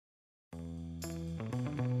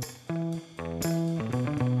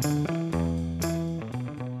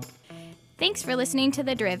Thanks for listening to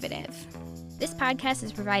The Derivative. This podcast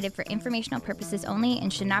is provided for informational purposes only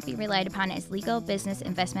and should not be relied upon as legal, business,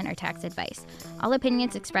 investment, or tax advice. All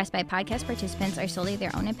opinions expressed by podcast participants are solely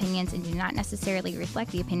their own opinions and do not necessarily reflect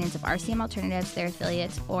the opinions of RCM Alternatives, their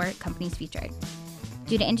affiliates, or companies featured.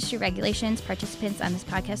 Due to industry regulations, participants on this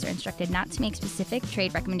podcast are instructed not to make specific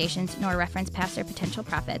trade recommendations nor reference past or potential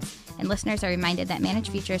profits, and listeners are reminded that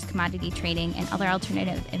managed futures, commodity trading, and other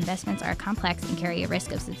alternative investments are complex and carry a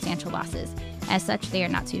risk of substantial losses. As such, they are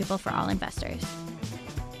not suitable for all investors.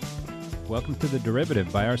 Welcome to The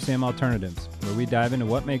Derivative by RCM Alternatives, where we dive into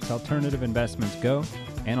what makes alternative investments go,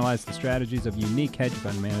 analyze the strategies of unique hedge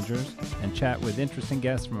fund managers, and chat with interesting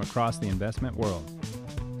guests from across the investment world.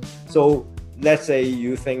 So let's say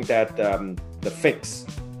you think that the fix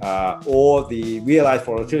or the realized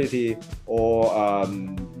volatility or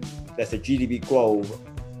let's say GDP growth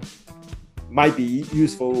might be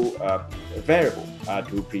useful variable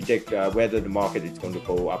to predict whether the market is going to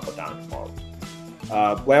go up or down tomorrow.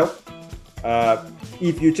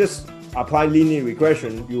 If you just apply linear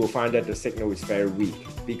regression, you will find that the signal is very weak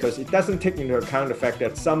because it doesn't take into account the fact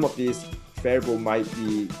that some of these variables might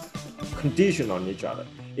be conditioned on each other.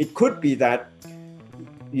 It could be that,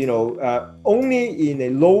 only in a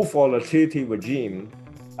low volatility regime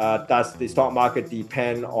does the stock market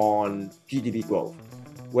depend on GDP growth.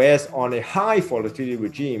 Whereas on a high volatility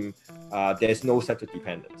regime, there's no such a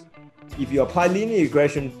dependence. If you apply linear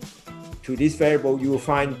regression to this variable, you will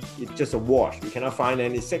find it's just a wash. You cannot find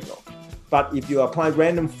any signal. But if you apply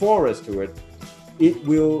random forest to it, it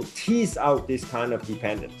will tease out this kind of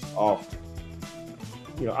dependence of,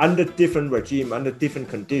 under different regime, under different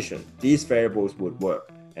conditions, these variables would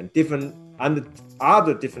work. And under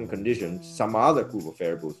other different conditions, some other group of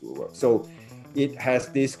variables will work. So it has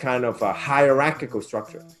this kind of a hierarchical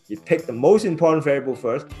structure. You pick the most important variable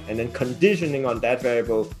first, and then conditioning on that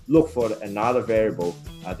variable, look for another variable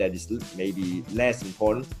that is maybe less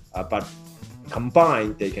important, but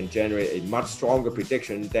combined, they can generate a much stronger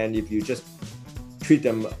prediction than if you just treat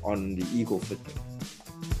them on the equal footing.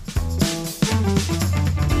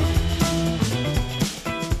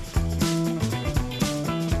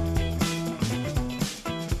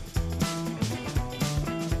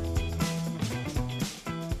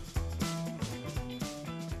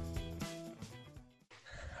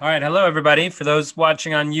 All right. Hello, everybody. For those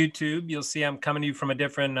watching on YouTube, you'll see I'm coming to you from a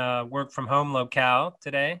different work from home locale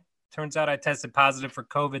today. Turns out I tested positive for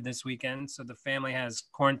COVID this weekend, so the family has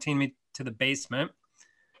quarantined me to the basement.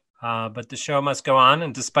 But the show must go on.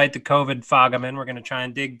 And despite the COVID fog I'm in, we're going to try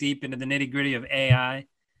and dig deep into the nitty gritty of AI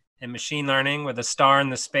and machine learning with a star in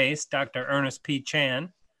the space, Dr. Ernest P.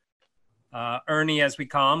 Chan. Ernie, as we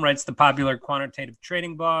call him, writes the popular quantitative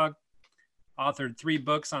trading blog, authored 3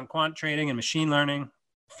 books on quant trading and machine learning,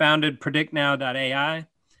 founded PredictNow.ai,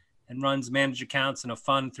 and runs managed accounts and a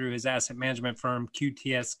fund through his asset management firm,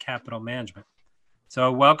 QTS Capital Management.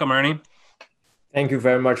 So welcome, Ernie. Thank you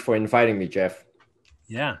very much for inviting me, Jeff.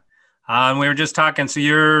 Yeah. We were just talking. So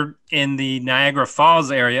you're in the Niagara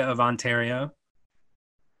Falls area of Ontario.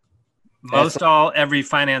 Every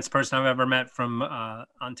finance person I've ever met from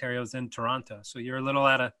Ontario is in Toronto. So you're a little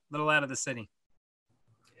out of the city.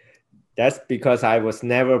 That's because I was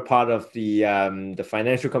never part of the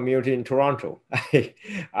financial community in Toronto.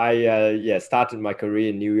 I started my career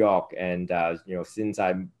in New York, and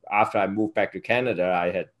after I moved back to Canada,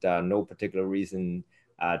 I had no particular reason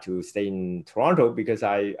to stay in Toronto because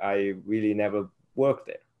I really never worked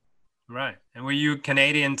there. Right. And were you a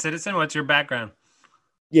Canadian citizen? What's your background?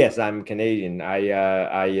 Yes, I'm Canadian.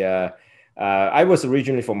 I was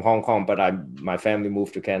originally from Hong Kong, but my family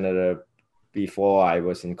moved to Canada before I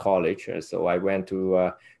was in college. So I went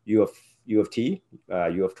to U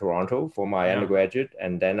of Toronto for my undergraduate,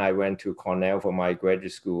 and then I went to Cornell for my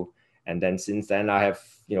graduate school. And then since then, I have,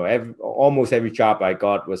 almost every job I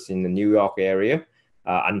got was in the New York area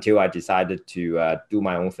until I decided to do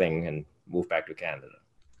my own thing and move back to Canada.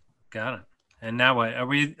 Got it. And now what?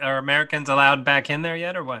 Are Americans allowed back in there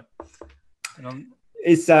yet, or what?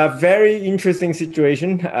 It's a very interesting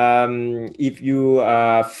situation. If you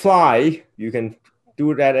fly, you can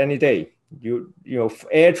do that any day.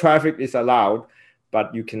 Air traffic is allowed,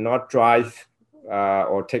 but you cannot drive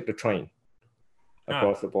or take the train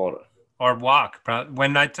across the border. Or walk.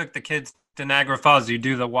 When I took the kids to Niagara Falls, you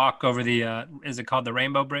do the walk over the, is it called the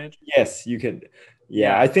Rainbow Bridge? Yes, you can.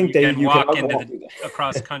 Yeah, I think you can walk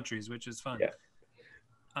across countries, which is fun. Yeah.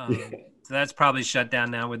 So that's probably shut down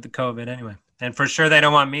now with the COVID anyway. And for sure, they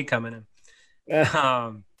don't want me coming in.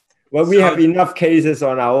 Well, we have enough cases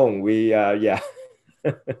on our own.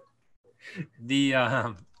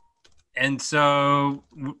 And so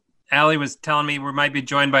Allie was telling me we might be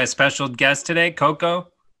joined by a special guest today, Coco.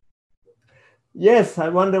 Yes, I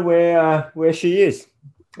wonder where she is.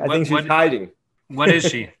 I think she's hiding. What is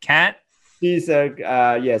she? Cat? She's a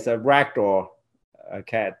ragdoll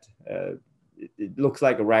cat. It looks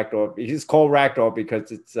like a ragdoll. It's called ragdoll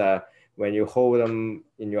because it's when you hold them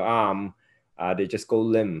in your arm, they just go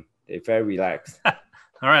limp. They're very relaxed.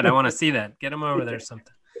 All right, I want to see that. Get them over there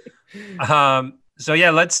sometime. So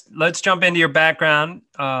yeah, let's jump into your background.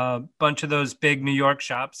 Bunch of those big New York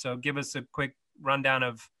shops. So give us a quick rundown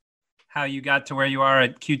of how you got to where you are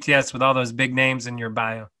at QTS with all those big names in your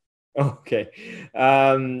bio. Okay.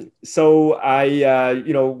 So I,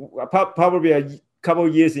 probably a couple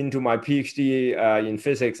of years into my PhD in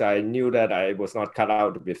physics, I knew that I was not cut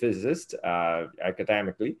out to be a physicist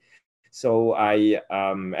academically. So I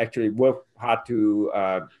actually worked hard to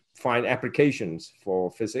find applications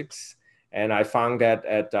for physics. And I found that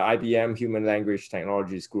at IBM Human Language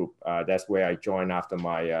Technologies Group. That's where I joined after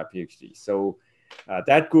my PhD. So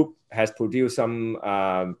that group has produced some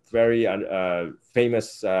very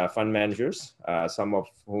famous fund managers, some of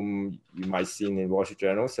whom you might see in Wall Street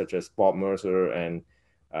Journal, such as Bob Mercer and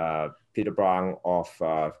Peter Brown of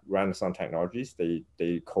Renaissance Technologies.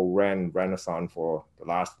 They co-ran Renaissance for the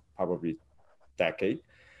last probably decade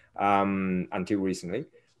until recently.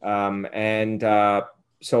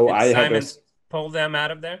 So Did I Simons pull them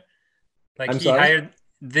out of there? Like hired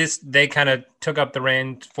this, they kind of took up the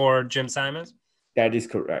reins for Jim Simons? That is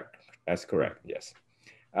correct. That's correct. Yes.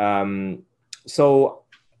 So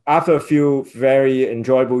after a few very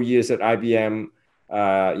enjoyable years at IBM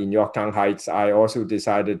in Yorktown Heights, I also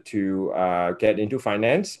decided to get into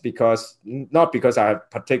finance not because I have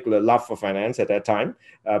particular love for finance at that time,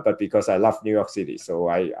 but because I love New York City. So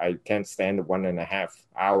I can't stand the 1.5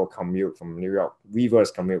 hour commute from New York,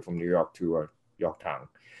 reverse commute from New York to Yorktown.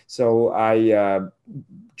 So I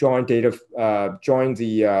joined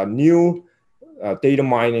the new data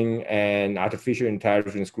mining and artificial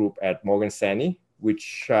intelligence group at Morgan Stanley,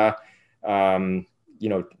 which that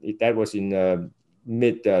was in the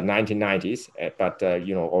mid 1990s. But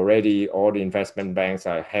already all the investment banks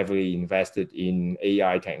are heavily invested in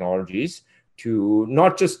AI technologies to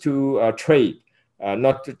not just to trade,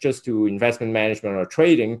 not just to investment management or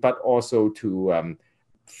trading, but also to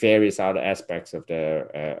various other aspects of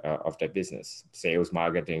their business: sales,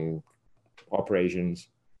 marketing, operations,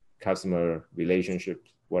 customer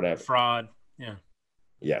relationships, whatever. Fraud, yeah.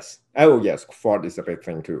 Yes. Oh, yes. Fraud is a big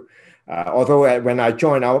thing too. Although when I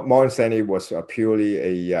joined out, Morgan Stanley was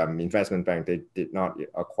purely a investment bank. They did not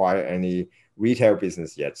acquire any retail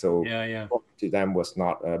business yet. So to them was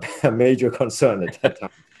not a major concern at that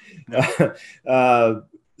time.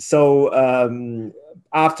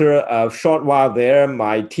 After a short while there,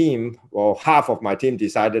 my team, or half of my team,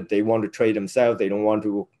 decided they want to trade themselves. They don't want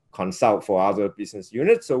to consult for other business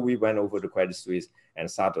units. So we went over to Credit Suisse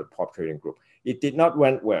and started a prop trading group. It did not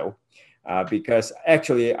went well because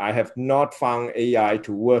actually I have not found AI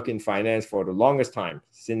to work in finance for the longest time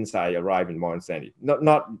since I arrived in Morgan Stanley.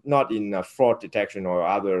 Not in fraud detection or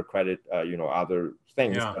other credit, other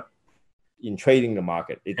things, but in trading the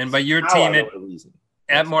market. And by your team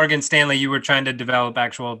at Morgan Stanley, you were trying to develop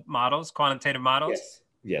actual models, quantitative models?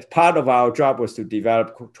 Yes. Part of our job was to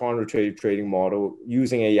develop quantitative trading model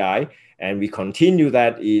using AI, and we continue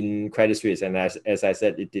that in Credit Suisse. And as I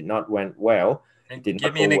said, it did not went well. And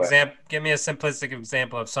give me an example. Give me a simplistic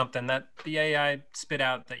example of something that the AI spit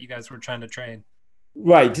out that you guys were trying to trade.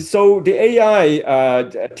 Right. So the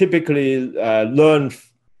AI typically learn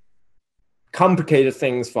complicated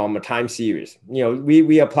things from a time series.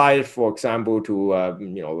 We apply it, for example, to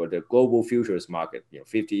the global futures market,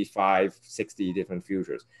 55, 60 different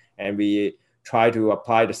futures, and we try to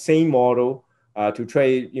apply the same model to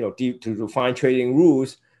trade, to find trading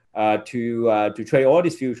rules to trade all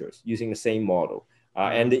these futures using the same model.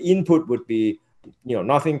 And the input would be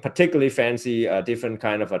nothing particularly fancy, different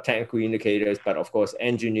kind of technical indicators, but of course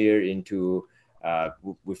engineered into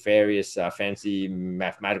with various fancy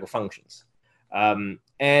mathematical functions.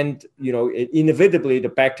 Inevitably the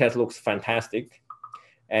backtest looks fantastic,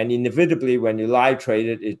 and inevitably when you live trade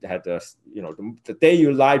it, it had the day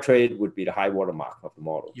you live trade would be the high watermark of the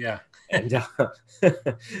model. Yeah.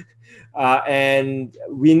 And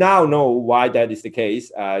we now know why that is the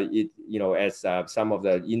case. As some of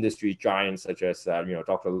the industry giants, such as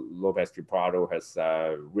Dr. Lopez Prado has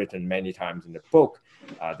written many times in the book,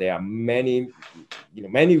 there are many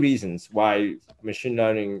reasons why machine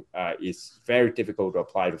learning is very difficult to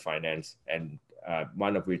apply to finance, and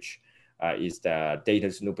one of which is the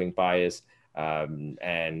data snooping bias,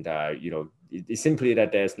 it's simply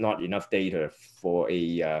that there's not enough data for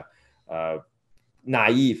a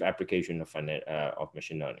naive application of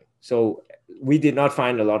machine learning. So we did not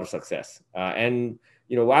find a lot of success. And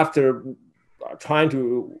after trying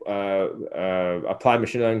to apply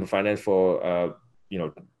machine learning to finance for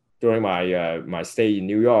during my stay in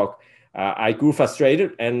New York, I grew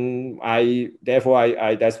frustrated, and that's why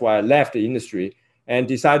I left the industry and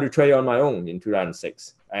decided to trade on my own in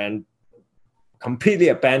 2006 and completely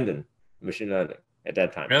abandoned machine learning at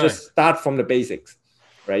that time. Really? Just start from the basics,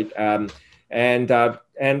 right? And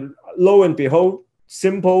lo and behold,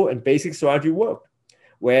 simple and basic strategy worked,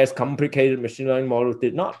 whereas complicated machine learning models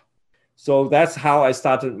did not. So that's how I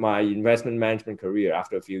started my investment management career.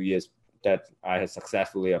 After a few years that I had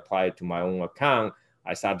successfully applied to my own account,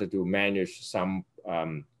 I started to manage some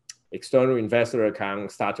external investor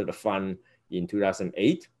account, started a fund in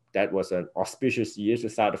 2008. That was an auspicious year to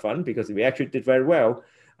start a fund because we actually did very well.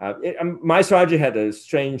 My strategy had a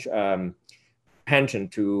strange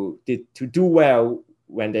penchant to do well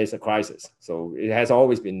when there's a crisis. So it has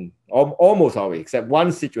always been, almost always, except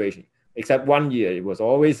one situation, except 1 year, it was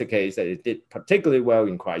always the case that it did particularly well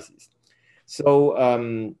in crises. So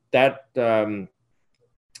ever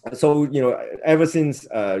since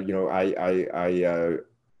I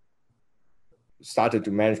started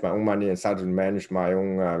to manage my own money and started to manage my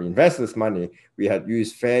own investors' money, we had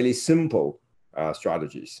used fairly simple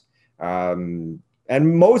strategies. And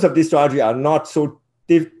most of these strategies are not so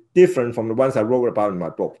different from the ones I wrote about in my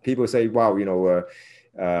book. People say, wow,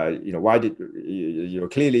 why did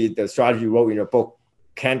clearly the strategy you wrote in your book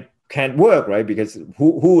can't work, right? Because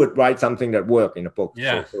who would write something that worked in a book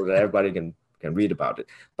so that everybody can read about it?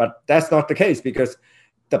 But that's not the case, because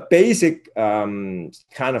the basic kind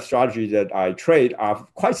of strategy that I trade are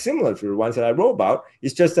quite similar to the ones that I wrote about.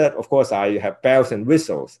 It's just that, of course, I have bells and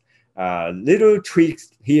whistles, little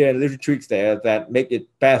tweaks here and little tweaks there that make it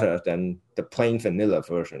better than the plain vanilla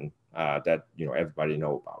version that everybody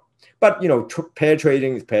know about. But pair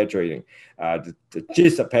trading is pair trading. The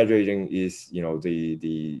gist of pair trading is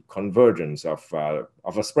the convergence of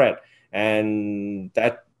a spread, and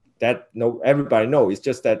that everybody knows. It's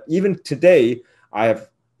just that even today, I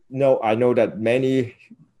know that many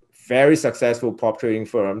very successful prop trading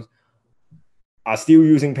firms are still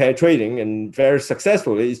using pair trading and very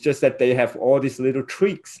successfully. It's just that they have all these little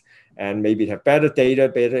tricks and maybe have better data,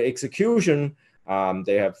 better execution.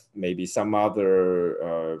 They have maybe some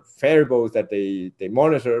other variables that they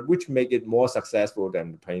monitor, which make it more successful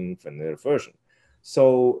than the plain vanilla version.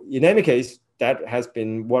 So in any case, that has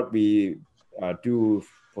been what we do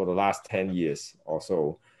for the last 10 years or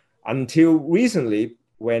so, until recently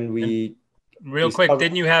when we... Real quick,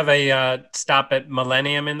 didn't you have a stop at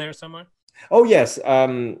Millennium in there somewhere? Oh, yes.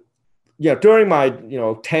 During my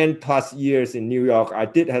 10 plus years in New York, I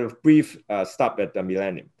did have a brief stop at the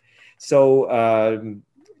Millennium. So,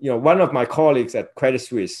 one of my colleagues at Credit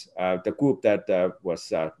Suisse, the group that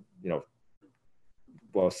was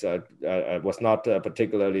not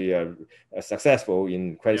particularly successful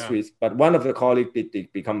in Credit Suisse, but one of the colleagues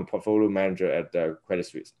did become a portfolio manager at Credit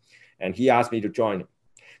Suisse, and he asked me to join him.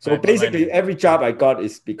 So basically, every job I got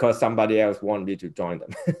is because somebody else wanted me to join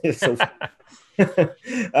them.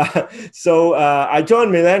 So I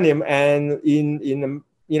joined Millennium, and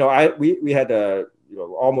we had a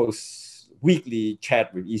almost weekly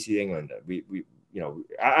chat with EC England.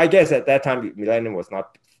 I guess at that time Millennium was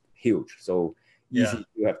not huge, so easy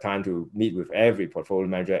to have time to meet with every portfolio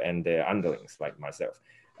manager and their underlings like myself.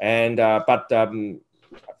 And but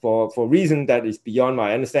for reason that is beyond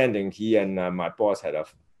my understanding, he and my boss had a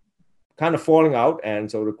kind of falling out,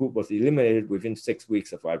 and so the group was eliminated within 6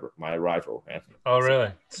 weeks of my arrival. Oh,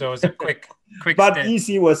 really? So it was a quick. But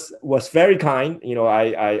EC was very kind.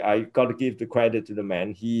 I got to give the credit to the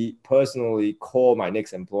man. He personally called my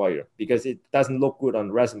next employer, because it doesn't look good on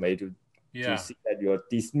the resume to see that you're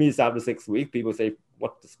dismissed after 6 weeks. People say,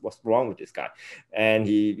 what's wrong with this guy? And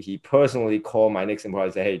he personally called my next employer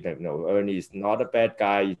and said, hey, no, Ernie is not a bad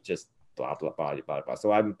guy. He's just blah, blah, blah, blah, blah.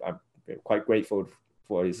 So I'm quite grateful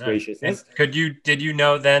for his graciousness. And did you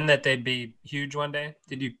know then that they'd be huge one day?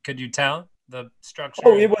 Could you tell the structure?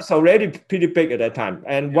 Oh, it was already pretty big at that time.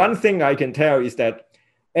 And one thing I can tell is that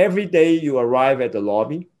every day you arrive at the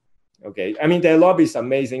lobby, okay, I mean, their lobby is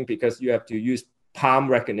amazing because you have to use palm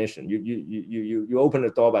recognition. You open the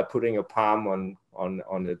door by putting your palm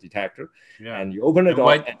on the detector, and you open the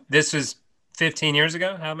door. This was 15 years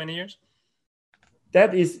ago. How many years?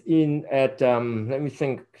 That is let me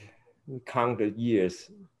think. Count the years.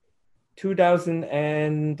 2000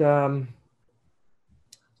 and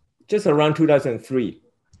just around 2003.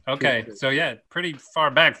 Okay, so yeah, pretty far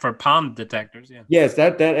back for palm detectors. Yeah. Yes,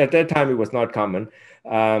 that at that time it was not common.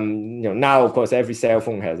 Now of course every cell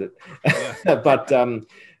phone has it. Yeah. But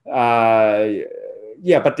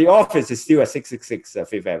but the office is still at 666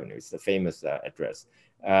 Fifth Avenue. It's the famous address.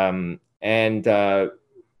 When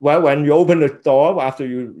you open the door after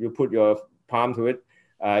you put your palm to it,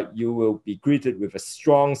 you will be greeted with a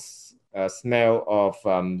strong smell of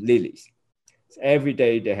lilies. Every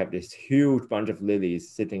day they have this huge bunch of lilies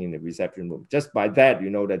sitting in the reception room. Just by that, you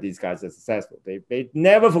know that these guys are successful. They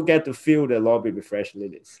never forget to fill the lobby with fresh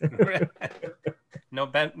lilies. No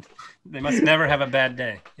bad. They must never have a bad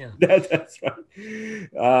day. Yeah, that's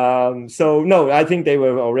right. So no, I think they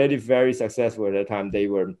were already very successful at that time. They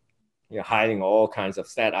were hiring all kinds of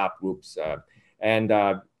startup groups, and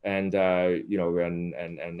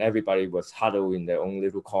everybody was huddled in their own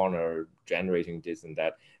little corner, generating this and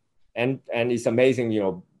that. And it's amazing,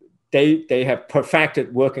 they have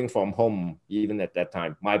perfected working from home even at that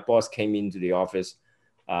time. My boss came into the office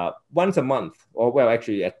once a month,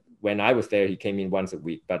 when I was there, he came in once a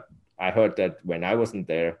week. But I heard that when I wasn't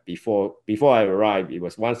there, before I arrived, it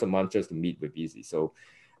was once a month just to meet with Easy. So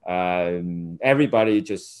everybody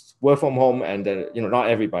just work from home, and not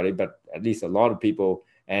everybody, but at least a lot of people,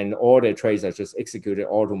 and all their trades are just executed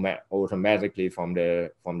automatically from the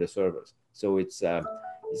servers. So it's a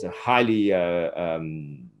highly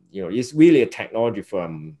it's really a technology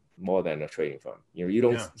firm more than a trading firm. You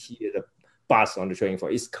don't hear the buzz on the trading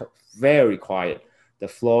floor. It's very quiet. The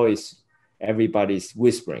floor is everybody's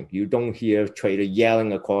whispering. You don't hear trader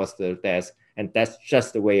yelling across the desk, and that's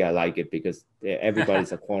just the way I like it, because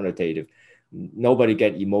everybody's a quantitative. Nobody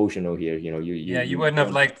get emotional here. You wouldn't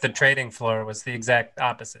have liked the trading floor. Was the exact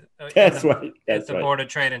opposite. That's right. That's the Board of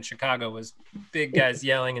Trade in Chicago was big guys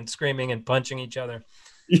yelling and screaming and punching each other.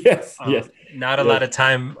 Yes. Not a lot of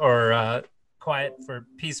time or quiet for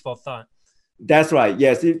peaceful thought. That's right.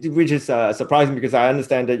 Yes, which is surprising, because I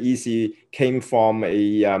understand that EC came from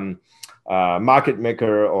a market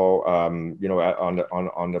maker, or on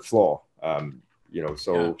the floor.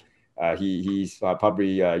 He's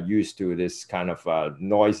probably used to this kind of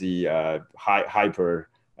noisy, hyper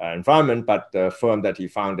environment, but the firm that he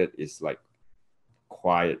founded is like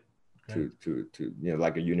quiet to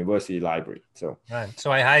like a university library. So right.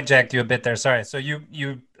 So I hijacked you a bit there. Sorry. So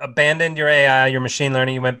you abandoned your AI, your machine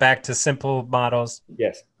learning. You went back to simple models.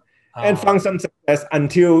 Yes. And found some success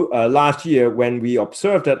until last year, when we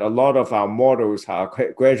observed that a lot of our models are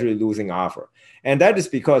gradually losing alpha. And that is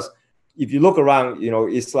because if you look around,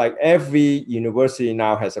 it's like every university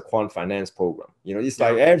now has a quant finance program. It's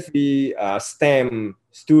like every STEM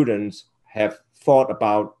students have thought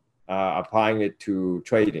about applying it to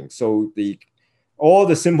trading. So all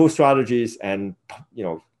the simple strategies, and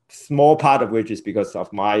small part of which is because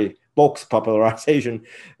of my book's popularization,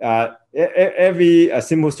 every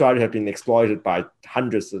simple strategy has been exploited by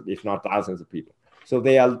hundreds, if not thousands of people. So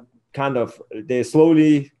they're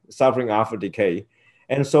slowly suffering alpha decay.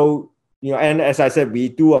 And so, and as I said, we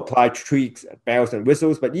do apply tricks, bells and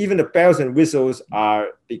whistles, but even the bells and whistles are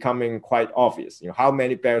becoming quite obvious. How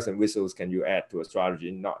many bells and whistles can you add to a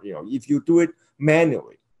strategy? Not, if you do it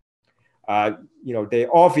manually, the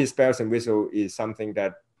obvious bells and whistle is something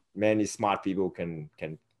that many smart people can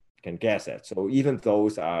guess at. So even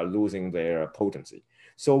those are losing their potency.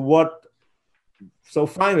 So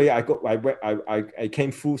finally I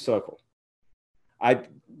came full circle. I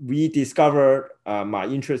rediscovered my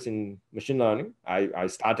interest in machine learning. I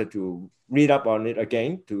started to read up on it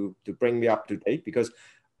again to bring me up to date, because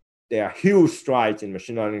there are huge strides in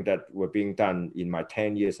machine learning that were being done in my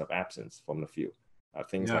 10 years of absence from the field.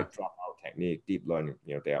 Things like dropout technique, deep learning,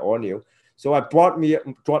 they are all new. So I brought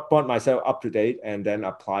myself up to date, and then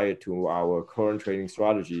apply it to our current trading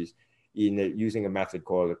strategies using a method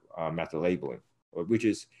called method labeling, which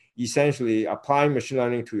is essentially applying machine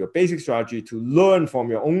learning to your basic strategy to learn from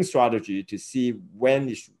your own strategy to see when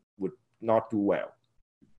it would not do well.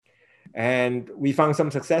 And we found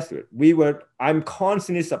some success to it. I'm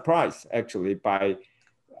constantly surprised, actually, by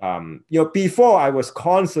before I was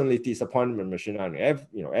constantly disappointed with machine learning.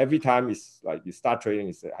 Every time it's like you start trading,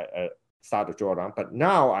 it's start to draw down. But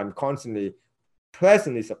now I'm constantly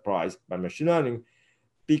pleasantly surprised by machine learning,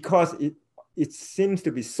 because it seems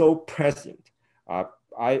to be so prescient.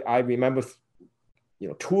 I remember,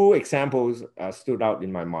 two examples stood out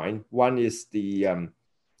in my mind. One is the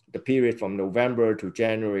period from November to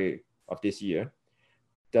January of this year.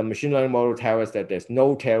 The machine learning model tells us that there's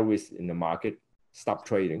no tail risk in the market. Stop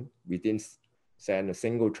trading. We didn't send a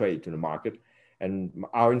single trade to the market, and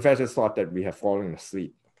our investors thought that we have fallen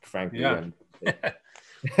asleep, frankly. Yeah.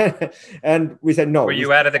 And we said no. Were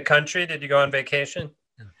you out of the country? Did you go on vacation?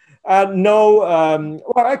 No,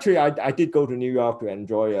 well, actually, I did go to New York to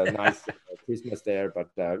enjoy a nice Christmas there, but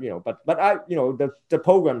the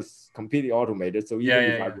program is completely automated, so even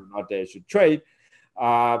if I were not there, I should trade.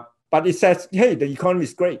 But it says, hey, the economy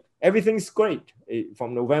is great, everything's great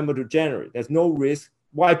from November to January. There's no risk.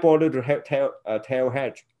 Why bother to tail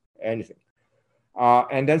hedge anything?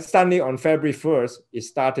 And then suddenly on February 1st, it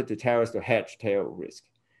started to tell us to hedge tail risk.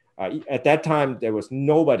 At that time, there was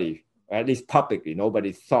nobody, at least publicly,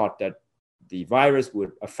 nobody thought that the virus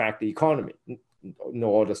would affect the economy,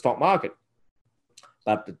 nor the stock market.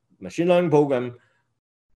 But the machine learning program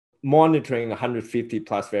monitoring 150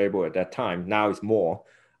 plus variable at that time, now it's more.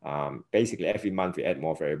 Basically, every month we add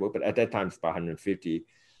more variable, but at that time it's about 150.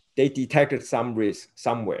 They detected some risk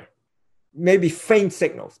somewhere, maybe faint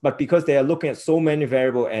signals, but because they are looking at so many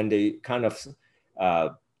variables and they kind of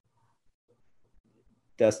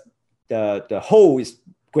the whole is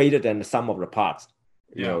greater than the sum of the parts.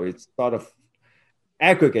 You know, it's sort of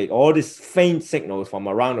aggregate all these faint signals from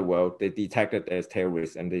around the world. They detected as tail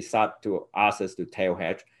risk, and they start to ask us to tail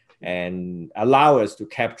hedge and allow us to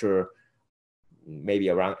capture maybe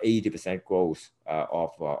around 80% growth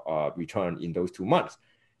of return in those 2 months.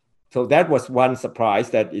 So that was one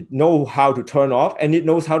surprise, that it knows how to turn off, and it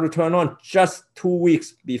knows how to turn on just 2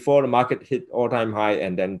 weeks before the market hit all-time high,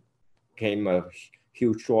 and then came a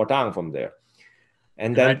huge drawdown from there.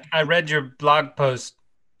 And then I read your blog post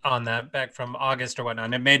on that back from August or whatnot.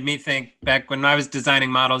 And it made me think back when I was designing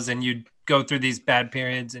models, and you'd go through these bad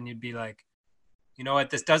periods and you'd be like, you know what,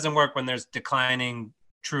 this doesn't work when there's declining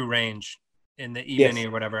true range in the E-mini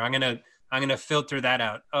or whatever. I'm gonna filter that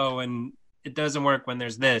out. Oh, and it doesn't work when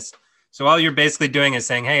there's this. So all you're basically doing is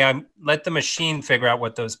saying, hey, let the machine figure out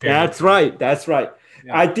what those periods are. That's right.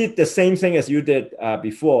 Yeah. I did the same thing as you did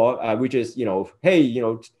before, which is, hey,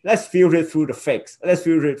 let's filter it through the fix. Let's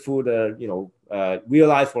filter it through the,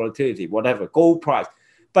 realized volatility, whatever, gold price.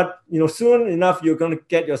 But, soon enough, you're going to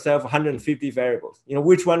get yourself 150 variables.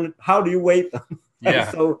 Which one, how do you weight them?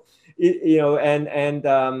 Yeah. So,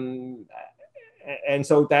 and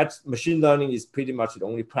so that's machine learning is pretty much the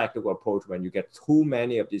only practical approach when you get too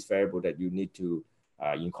many of these variables that you need to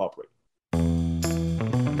incorporate.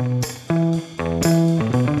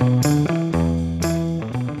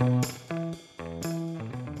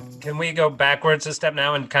 Can we go backwards a step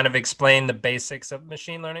now and kind of explain the basics of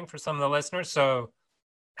machine learning for some of the listeners? So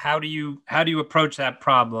how do you approach that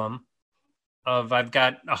problem of I've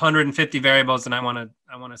got 150 variables and I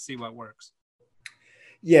want to see what works?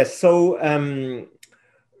 Yes. So,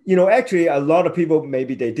 actually a lot of people,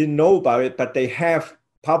 maybe they didn't know about it, but they have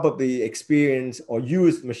probably experienced or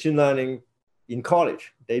used machine learning in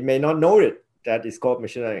college. They may not know it, that is called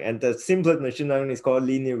machine learning. And the simplest machine learning is called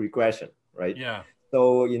linear regression, right? Yeah.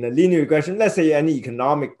 So in a linear regression, let's say any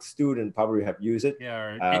economic student probably have used it.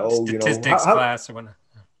 Yeah, or statistics class or whatnot.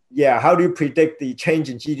 Yeah, how do you predict the change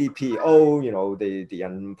in GDP? The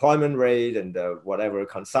unemployment rate and the whatever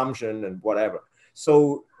consumption and whatever.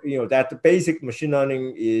 So, that the basic machine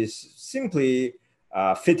learning is simply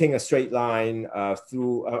fitting a straight line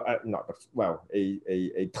through,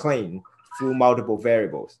 a plane through multiple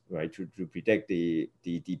variables, right, to predict the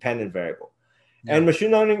dependent variable. Yeah. And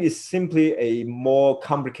machine learning is simply a more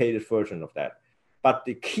complicated version of that. But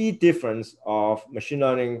the key difference of machine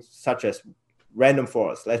learning, such as random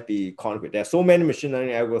forest, let's be concrete. There are so many machine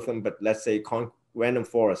learning algorithms, but let's say random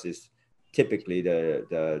forest is typically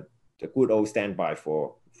the good old standby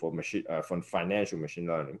for financial machine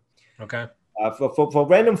learning. Okay. For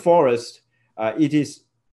random forest, it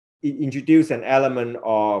introduced an element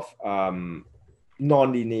of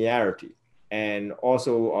non-linearity and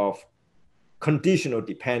also of conditional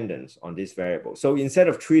dependence on this variable. So instead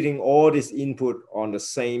of treating all this input on the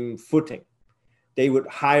same footing, they would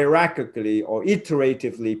hierarchically or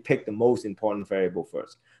iteratively pick the most important variable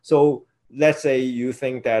first. So let's say you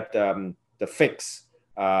think that the fix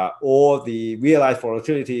or the realized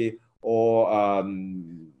volatility or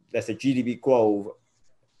let's say GDP growth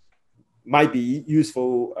might be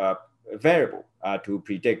useful variable to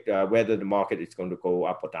predict whether the market is going to go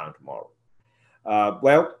up or down tomorrow.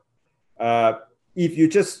 If you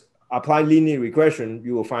just apply linear regression,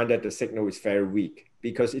 you will find that the signal is very weak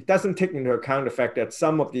because it doesn't take into account the fact that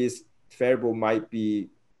some of these variables might be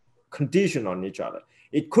conditioned on each other.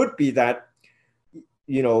 It could be that,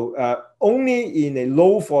 only in a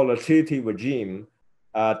low volatility regime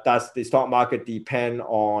does the stock market depend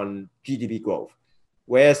on GDP growth.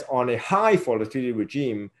 Whereas on a high volatility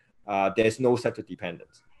regime, there's no such a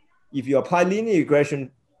dependence. If you apply linear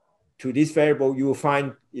regression to this variable, you will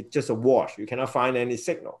find it's just a wash. You cannot find any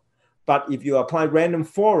signal. But if you apply random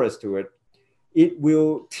forest to it, it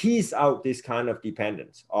will tease out this kind of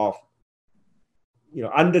dependence of,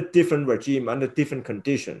 under different regime, under different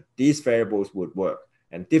condition, these variables would work,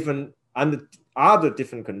 and under other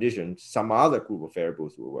different conditions, some other group of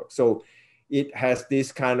variables will work. So it has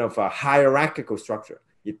this kind of a hierarchical structure.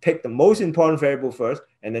 You pick the most important variable first,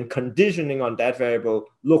 and then conditioning on that variable,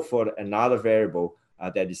 look for another variable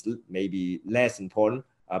that is maybe less important,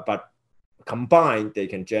 but combined, they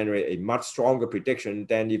can generate a much stronger prediction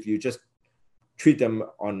than if you just treat them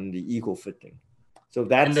on the equal footing. So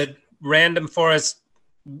that's... And the random forest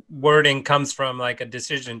wording comes from like a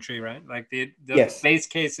decision tree, right? Like the yes. base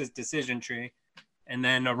case is decision tree, and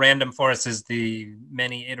then a random forest is the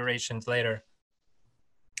many iterations later.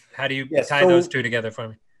 How do you tie those two together for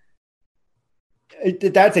me?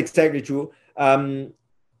 That's exactly true.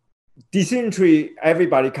 Decision tree,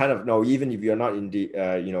 everybody kind of know, even if you're not in the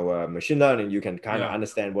machine learning, you can kind of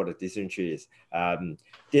understand what a decision tree is.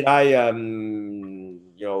 If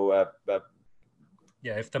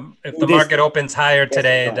the market opens higher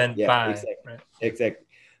today, then buy. Exactly. Right? Exactly.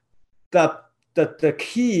 The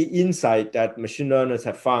key insight that machine learners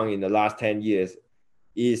have found in the last 10 years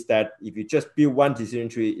is that if you just build one decision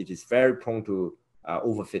tree, it is very prone to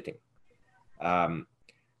overfitting.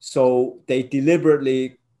 So they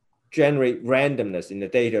deliberately generate randomness in the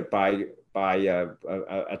data by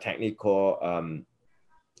a technique called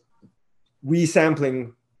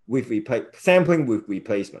sampling with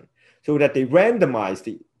replacement, so that they randomize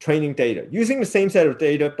the training data using the same set of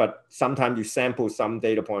data, but sometimes you sample some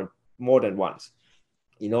data point more than once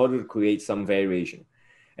in order to create some variation.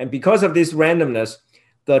 And because of this randomness,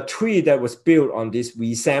 the tree that was built on this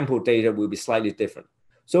resampled data will be slightly different.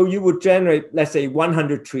 So you would generate, let's say,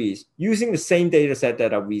 100 trees using the same data set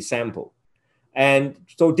that are resampled. And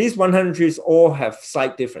so these 100 trees all have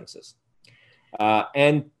slight differences.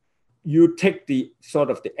 And you take the sort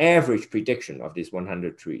of the average prediction of these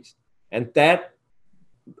 100 trees. And that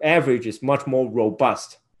average is much more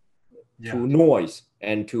robust to noise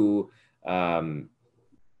and to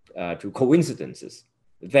coincidences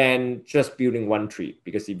than just building one tree.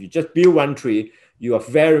 Because if you just build one tree, you are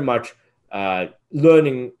very much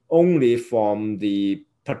learning only from the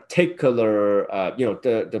particular,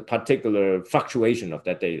 the particular fluctuation of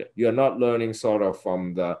that data. You are not learning sort of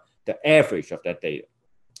from the average of that data.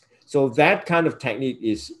 So that kind of technique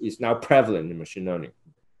is now prevalent in machine learning.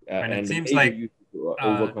 And it seems like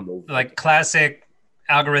classic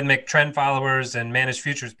algorithmic trend followers and managed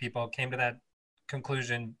futures people came to that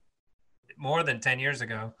conclusion more than 10 years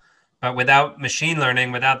ago, but without machine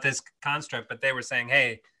learning, without this construct. But they were saying,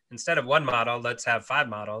 hey, instead of one model, let's have 5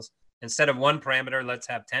 models. Instead of one parameter, let's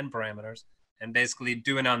have 10 parameters, and basically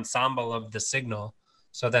do an ensemble of the signal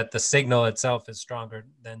so that the signal itself is stronger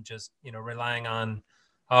than just, relying on,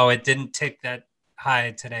 oh, it didn't tick that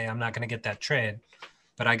high today, I'm not going to get that trade.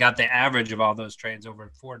 But I got the average of all those trades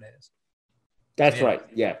over 4 days. That's right.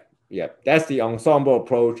 Yeah. That's the ensemble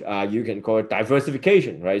approach. You can call it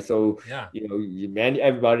diversification, right? So,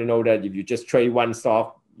 everybody know that if you just trade one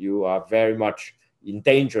stock, you are very much in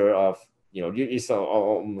danger of, it's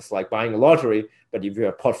almost like buying a lottery. But if you're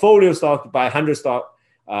a portfolio stock, you buy 100 stock,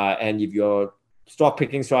 and if your stock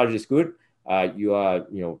picking strategy is good, you are,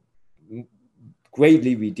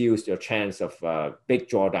 greatly reduce your chance of big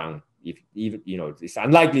drawdown. If even it's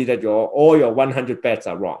unlikely that all your 100 bets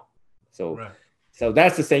are wrong. So so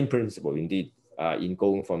that's the same principle indeed in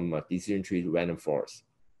going from a decision tree to random forest.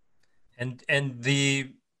 And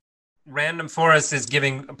the random forest is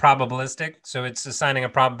giving a probabilistic, so it's assigning a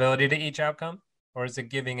probability to each outcome, or is it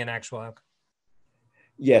giving an actual outcome?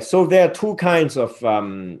 Yes. So there are 2 kinds of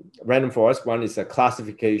random forest. One is a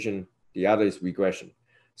classification. The other is regression.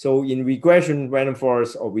 So in regression random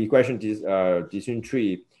forest or regression decision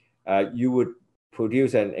tree, you would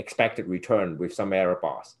produce an expected return with some error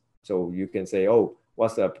bars. So you can say, oh,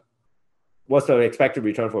 what's the expected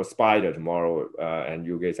return for a spider tomorrow? And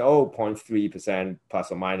you get, 0.3%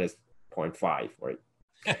 plus or minus 0.5, right?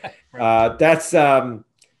 That's and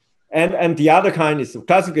the other kind is the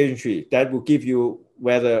classification tree that will give you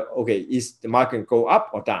whether, is the market go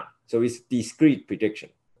up or down? So it's discrete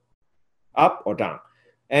prediction, up or down.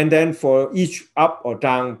 And then for each up or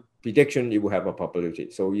down prediction, it will have a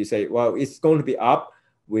probability. So you say, well, it's going to be up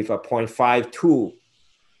with a 0.52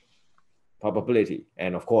 probability,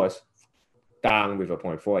 and of course, down with a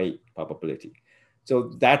 0.48 probability.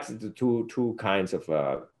 So that's the two kinds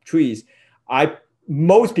of trees.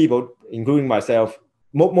 Most people, including myself,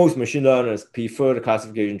 most machine learners prefer the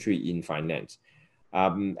classification tree in finance,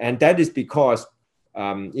 and that is because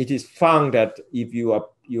it is found that if you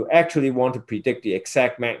actually want to predict the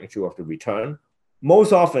exact magnitude of the return,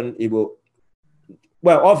 most often it will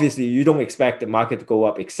well, obviously you don't expect the market to go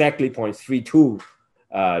up exactly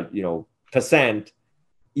 0.32, percent,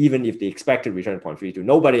 even if the expected return is 0.32.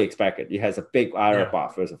 Nobody expected it. It has a big error bar,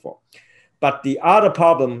 first of all. But the other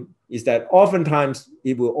problem is that oftentimes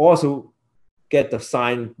it will also get the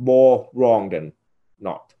sign more wrong than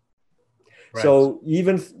not. Right. So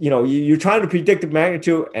even, you're trying to predict the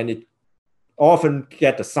magnitude and it often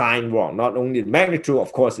get the sign wrong. Not only the magnitude,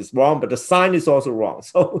 of course, is wrong, but the sign is also wrong.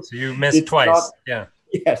 So you missed twice. Yes.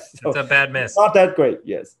 So it's a bad miss. Not that great.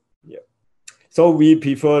 Yes. Yeah. So we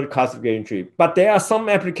prefer classification tree. But there are some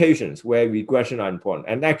applications where regression are important.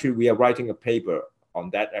 And actually, we are writing a paper on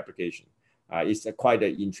that application. It's quite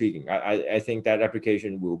intriguing. I think that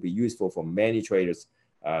application will be useful for many traders,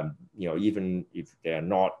 even if they're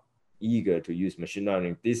not eager to use machine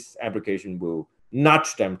learning. This application will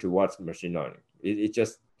nudge them towards machine learning. It's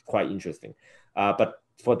just quite interesting. But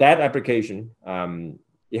for that application,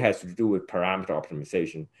 it has to do with parameter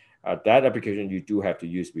optimization. That application, you do have to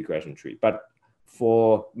use regression tree. But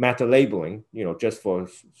for meta labeling, just for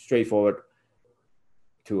straightforward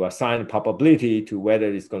to assign probability to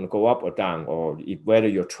whether it's going to go up or down, or whether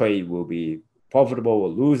your trade will be profitable or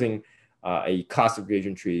losing, a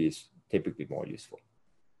classification tree is typically more useful.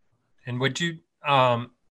 And would you,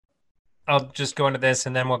 I'll just go into this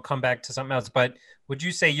and then we'll come back to something else, but would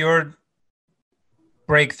you say your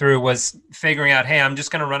breakthrough was figuring out, hey, I'm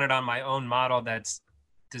just going to run it on my own model that's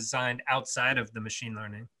designed outside of the machine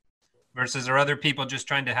learning, versus are other people just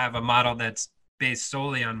trying to have a model that's based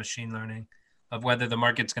solely on machine learning of whether the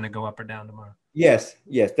market's going to go up or down tomorrow? Yes,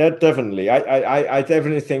 that definitely. I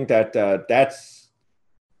definitely think that that's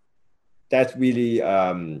really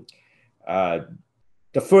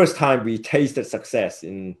the first time we tasted success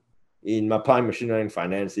in applying machine learning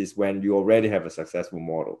finance is when you already have a successful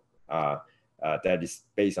model that is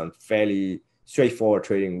based on fairly straightforward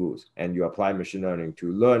trading rules, and you apply machine learning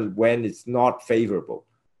to learn when it's not favorable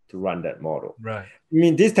to run that model. Right. I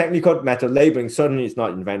mean, this technical meta labeling certainly is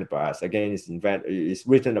not invented by us. Again, it's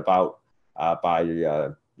written about by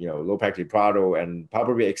Lopez Di Prado, and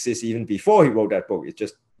probably exists even before he wrote that book. It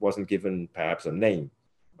just wasn't given perhaps a name.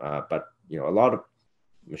 But a lot of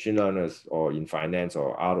machine learners, or in finance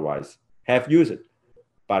or otherwise, have used it.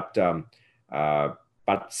 But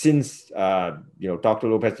since Dr.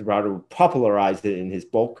 Lopez Di Prado popularized it in his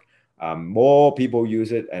book, more people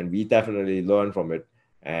use it, and we definitely learn from it,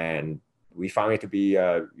 and we found it to be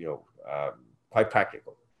quite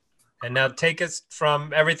practical. And now take us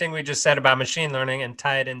from everything we just said about machine learning and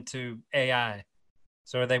tie it into AI.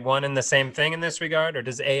 So are they one and the same thing in this regard, or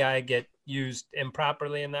does AI get used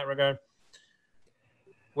improperly in that regard?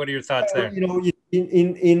 What are your thoughts there?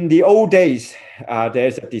 In the old days,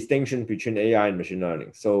 there's a distinction between AI and machine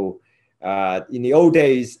learning. So in the old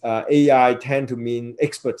days, AI tend to mean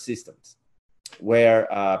expert systems, where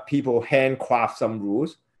people handcraft some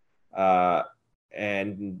rules,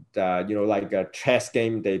 and like a chess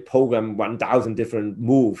game, they program 1,000 different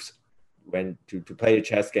moves to play a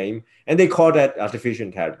chess game, and they call that artificial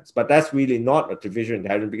intelligence. But that's really not artificial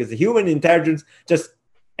intelligence, because the human intelligence just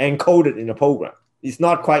encoded in a program. It's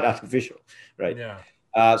not quite artificial, right? Yeah.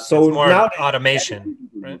 So it's more now automation,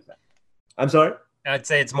 right? I'm sorry? I'd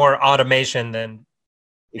say it's more automation than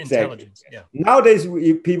intelligence. Yeah. Nowadays,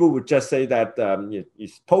 people would just say that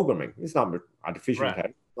it's programming. It's not artificial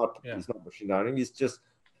intelligence. It's not machine learning. It's just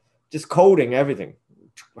coding everything,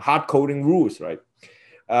 hard coding rules, right?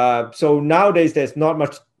 So nowadays, there's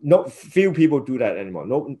few people do that anymore.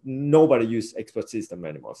 Nobody use expert system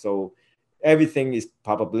anymore. So everything is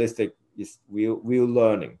probabilistic. Is real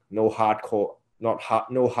learning. No hardcore, no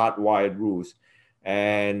hardwired rules.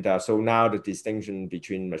 And so now the distinction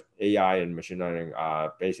between AI and machine learning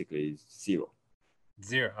are basically zero.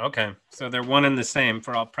 Okay. So they're one and the same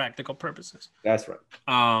for all practical purposes. That's right.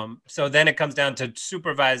 So then it comes down to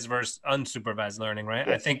supervised versus unsupervised learning, right?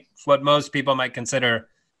 Yes. I think what most people might consider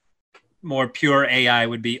more pure AI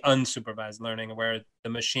would be unsupervised learning, where the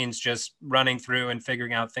machine's just running through and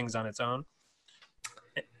figuring out things on its own.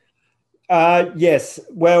 Yes.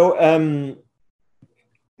 Well,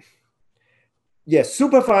 yes,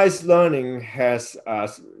 supervised learning has a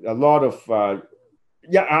lot of,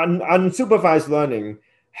 unsupervised learning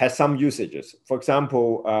has some usages. For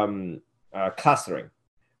example, clustering.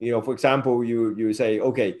 For example, you say,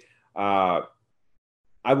 okay, I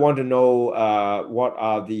want to know what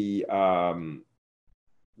are the,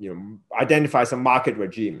 identify some market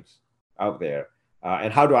regimes out there.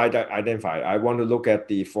 And how do I identify? I want to look at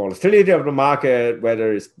the volatility of the market,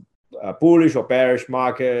 whether it's a bullish or bearish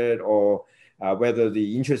market, or whether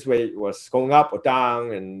the interest rate was going up or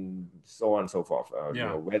down, and so on and so forth.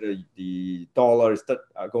 Whether the dollar is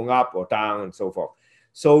going up or down, and so forth.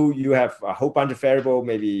 So you have a whole bunch of variables,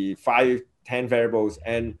 maybe 5, 10 variables.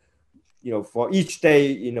 And, for each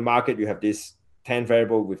day in the market, you have this 10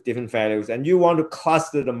 variable with different values. And you want to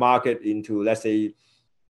cluster the market into, let's say,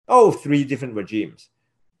 3 different regimes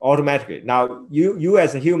automatically. Now, you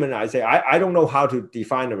as a human, I say, I don't know how to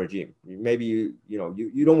define a regime. Maybe,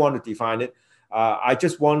 you don't want to define it. I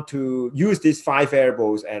just want to use these 5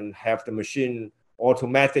 variables and have the machine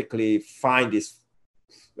automatically find these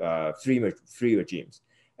 3 regimes.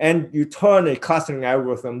 And you turn a clustering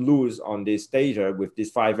algorithm loose on this data with this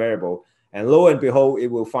 5 variable, and lo and behold, it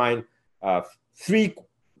will find 3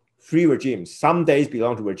 regimes. Some days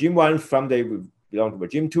belong to regime 1, some days will belong to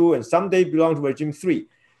regime 2, and some days belong to regime 3.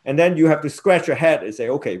 And then you have to scratch your head and say,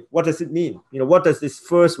 okay, what does it mean? What does this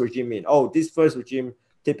first regime mean? Oh, this first regime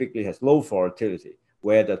typically has low volatility,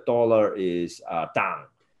 where the dollar is down,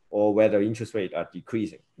 or where the interest rates are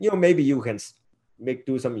decreasing. Maybe you can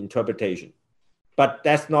do some interpretation, but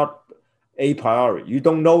that's not a priori. You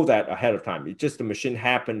don't know that ahead of time. It's just the machine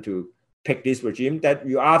happened to pick this regime that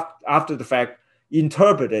you after the fact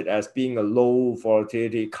interpret it as being a low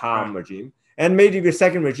volatility, calm regime. And maybe the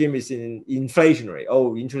second regime is inflationary.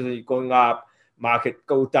 Oh, interest rate going up, market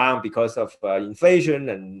go down because of inflation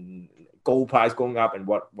and gold price going up and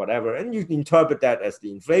whatever. And you interpret that as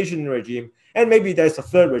the inflation regime. And maybe there's a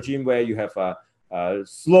third regime where you have a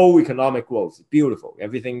slow economic growth. It's beautiful.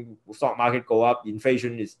 Everything, stock market go up,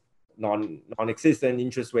 inflation is non-existent,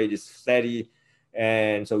 interest rate is steady.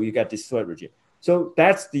 And so you get this third regime. So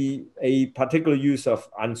that's a particular use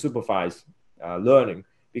of unsupervised learning,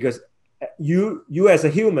 because you as a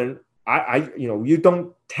human, you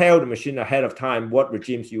don't tell the machine ahead of time what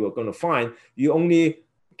regimes you are going to find. You only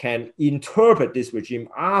can interpret this regime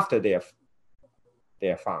after they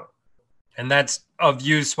are found. And that's of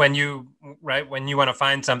use when you want to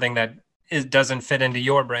find something that doesn't fit into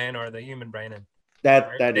your brain or the human brain, and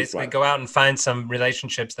that is basically right. Go out and find some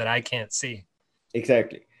relationships that I can't see.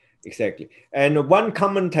 Exactly. And one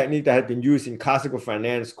common technique that has been used in classical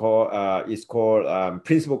finance is called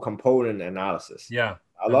principal component analysis. Yeah,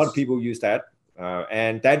 a lot of people use that,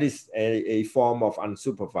 and that is a form of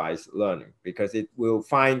unsupervised learning, because it will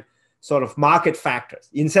find sort of market factors.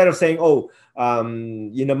 Instead of saying,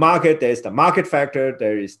 in the market there's the market factor,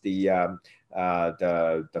 there is the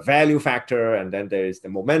value factor, and then there is the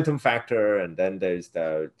momentum factor, and then there's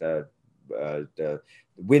the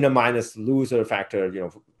winner minus loser factor.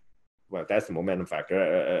 Well, that's the momentum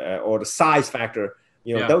factor, or the size factor.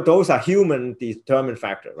 Those are human determined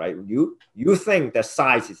factor, right? You think that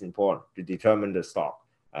size is important to determine the stock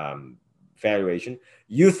valuation.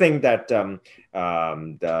 You think that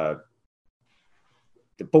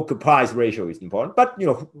the book price ratio is important, but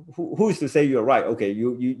who's to say you're right? Okay,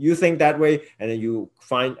 you think that way, and then you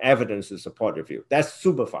find evidence to support your view. That's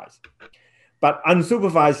supervised. But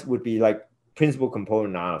unsupervised would be like principal component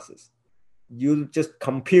analysis. You just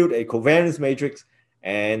compute a covariance matrix,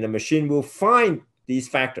 and the machine will find these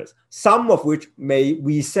factors, some of which may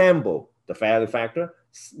resemble the value factor.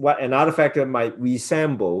 Another factor might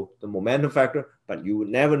resemble the momentum factor, but you would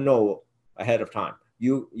never know ahead of time.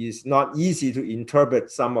 It's not easy to interpret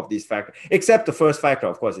some of these factors, except the first factor.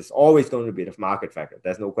 Of course, it's always going to be the market factor.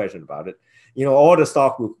 There's no question about it. Most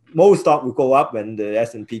stock will go up when the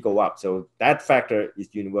S&P go up. So that factor is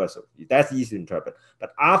universal. That's easy to interpret.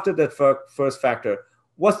 But after that first factor,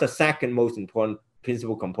 what's the second most important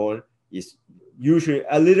principal component is usually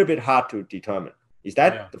a little bit hard to determine. Is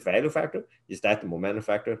that the value factor? Is that the momentum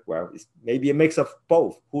factor? Well, it's maybe a mix of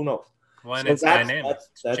both. Who knows? Well, so it's dynamic.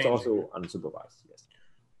 That's also unsupervised. Yes.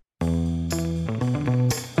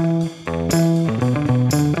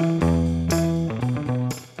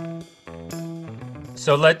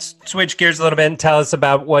 So let's switch gears a little bit and tell us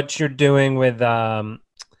about what you're doing with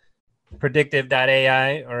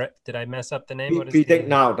predictive.ai, or did I mess up the name?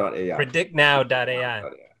 Predictnow.ai. Predictnow.ai.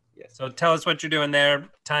 Yes. So tell us what you're doing there,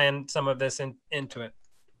 tying some of this into it.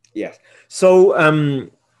 Yes. So,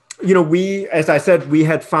 as I said, we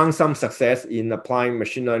had found some success in applying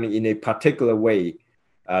machine learning in a particular way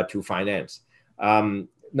to finance.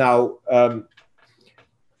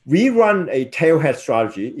 We run a tailhead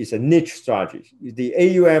strategy. It's a niche strategy. The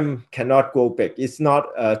AUM cannot go big. It's not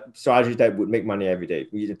a strategy that would make money every day.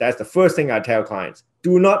 That's the first thing I tell clients.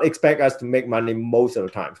 Do not expect us to make money most of the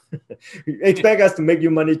time. Expect us to make you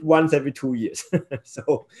money once every 2 years.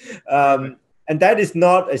 And that is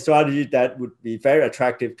not a strategy that would be very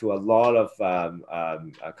attractive to a lot of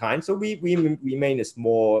clients. So we remain a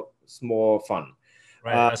small fund.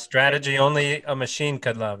 Right. A strategy only a machine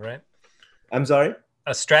could love, right? I'm sorry?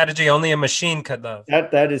 A strategy only a machine could love.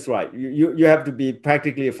 That is right. You have to be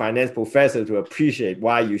practically a finance professor to appreciate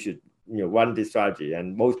why you should run this strategy,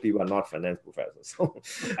 and most people are not finance professors.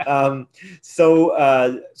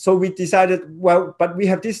 So we decided, well, but we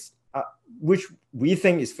have this, which we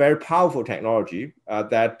think is very powerful technology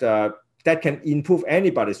that can improve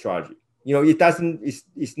anybody's strategy.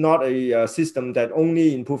 It's not a system that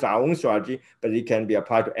only improves our own strategy, but it can be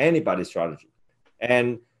applied to anybody's strategy.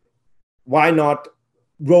 And why not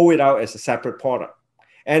roll it out as a separate product?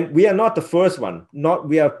 And we are not the first one.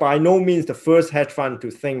 We are by no means the first hedge fund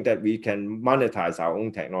to think that we can monetize our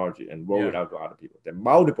own technology and roll it out to other people. There are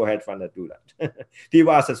multiple hedge funds that do that.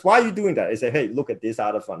 People ask us, why are you doing that? I say, hey, look at this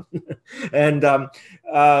other fund. And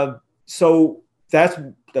so that's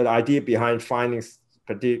the idea behind finding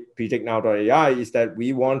PredictNow.ai, is that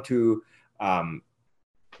we want to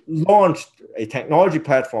launch a technology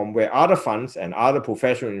platform where other funds and other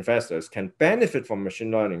professional investors can benefit from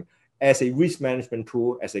machine learning as a risk management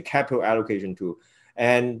tool, as a capital allocation tool.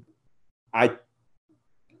 And I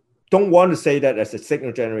don't want to say that as a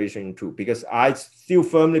signal generation tool, because I still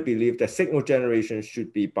firmly believe that signal generation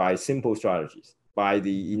should be by simple strategies, by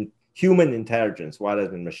the human intelligence rather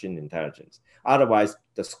than machine intelligence. Otherwise,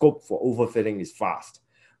 the scope for overfitting is vast.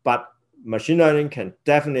 But machine learning can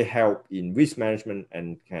definitely help in risk management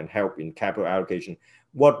and can help in capital allocation,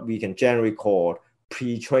 what we can generally call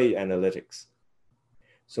pre-trade analytics.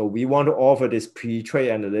 So we want to offer this pre-trade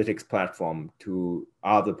analytics platform to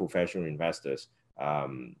other professional investors,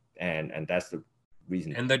 and that's the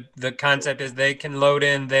reason. And the concept is they can load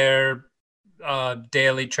in their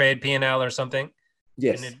daily trade P&L or something.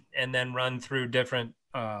 Yes. And then run through different,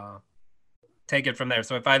 take it from there.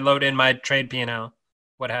 So if I load in my trade P&L,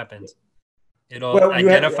 what happens? It'll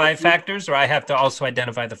identify factors, or I have to also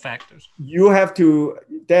identify the factors? You have to,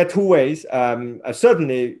 there are two ways.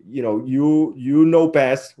 Certainly, you know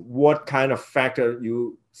best what kind of factor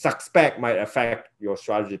you suspect might affect your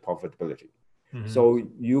strategy profitability. Mm-hmm. So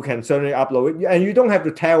you can certainly upload it, and you don't have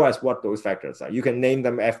to tell us what those factors are. You can name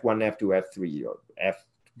them F1, F2, F3, or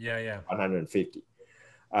F150.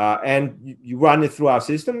 And you run it through our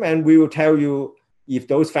system, and we will tell you if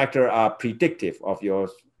those factors are predictive of your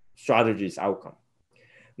strategy's outcome.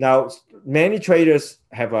 Now, many traders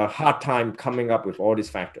have a hard time coming up with all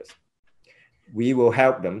these factors. We will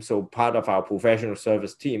help them. So part of our professional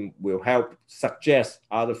service team will help suggest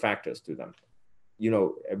other factors to them.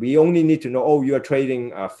 We only need to know, oh, you're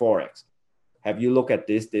trading Forex. Have you looked at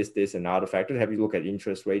this, and other factors? Have you looked at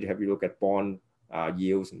interest rate? Have you looked at bond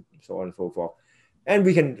yields, and so on and so forth? And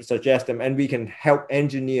we can suggest them, and we can help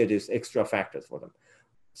engineer these extra factors for them.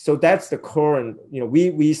 So that's the current,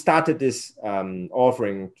 we started this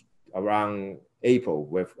offering around April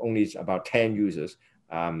with only about 10 users.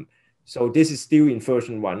 So this is still in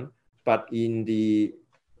version 1, but in the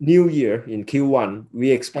new year, in Q1, we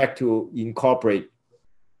expect to incorporate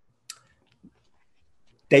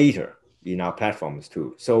data in our platforms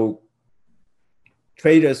too. So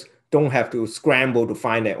traders don't have to scramble to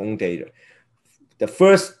find their own data. The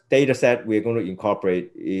first data set we're going to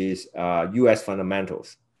incorporate is US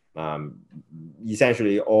fundamentals.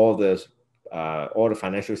 Essentially, all the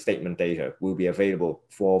financial statement data will be available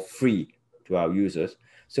for free to our users,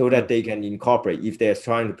 so that they can incorporate, if they're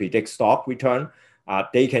trying to predict stock return,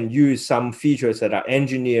 they can use some features that are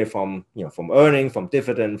engineered from earnings, from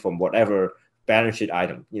dividend, from whatever balance sheet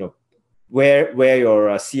item, where your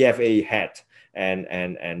CFA hat,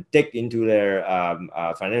 and dig into their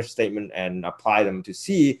financial statement and apply them to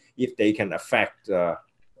see if they can affect the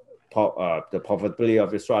profitability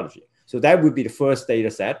of your strategy. So that would be the first data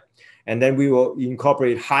set. And then we will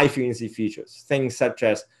incorporate high frequency features, things such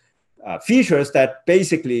as features that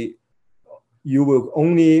basically you will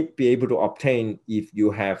only be able to obtain if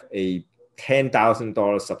you have a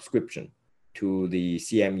 $10,000 subscription to the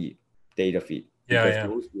CME data feed. Because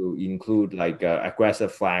those will include like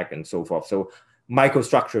aggressive flag and so forth. So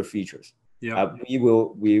microstructure features. We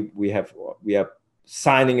are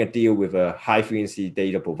signing a deal with a high frequency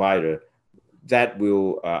data provider that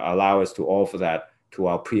will allow us to offer that to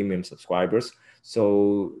our premium subscribers.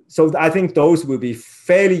 So I think those will be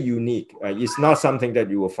fairly unique. It's not something that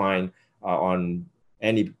you will find on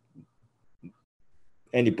any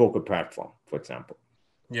broker platform, for example.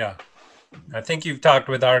 Yeah. I think you've talked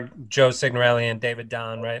with our Joe Signorelli and David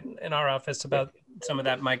Don, right, in our office about some of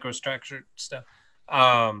that microstructure stuff.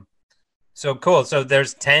 So cool. So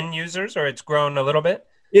there's 10 users, or it's grown a little bit?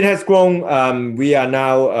 It has grown. We are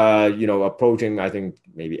now, approaching, I think,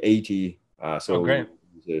 maybe 80. Great.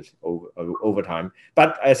 Users over time.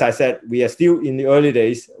 But as I said, we are still in the early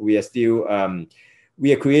days. We are still,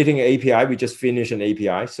 we are creating an API. We just finished an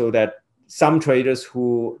API so that some traders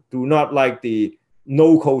who do not like the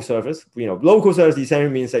no-code service, low-code service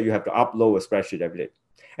essentially means that you have to upload a spreadsheet every day.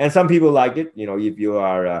 And some people like it. If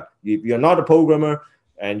you're not a programmer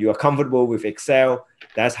and you are comfortable with Excel,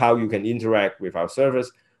 that's how you can interact with our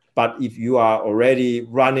service. But if you are already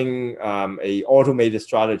running a automated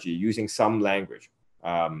strategy using some language,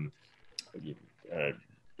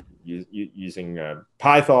 using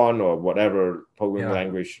Python or whatever programming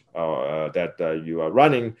language that you are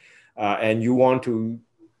running, and you want to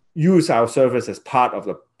use our service as part of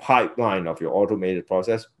the pipeline of your automated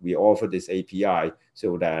process, we offer this API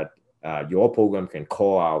so that your program can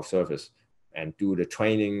call our service and do the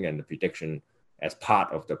training and the prediction as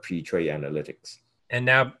part of the pre-trade analytics. And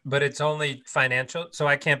now, but it's only financial, so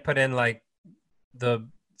I can't put in like the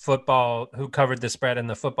football, who covered the spread in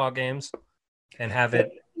the football games and have it.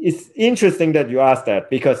 It's interesting that you asked that,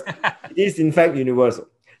 because it is in fact universal.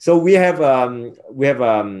 So we have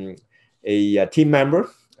a team member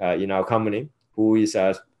in our company who is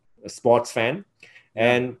a sports fan,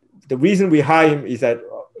 and the reason we hire him is that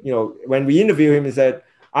when we interview him is that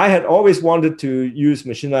I had always wanted to use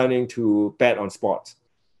machine learning to bet on sports,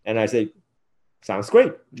 and I say, sounds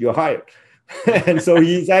great, you're hired. And so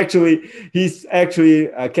he's actually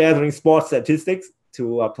gathering sports statistics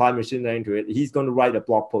to apply machine learning to it. He's going to write a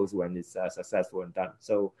blog post when it's successful and done.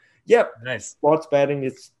 So nice. Sports betting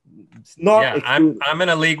is not. Yeah, I'm in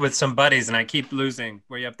a league with some buddies, and I keep losing.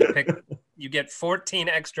 Where you have to pick, you get 14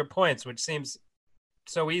 extra points, which seems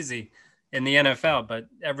so easy in the NFL, but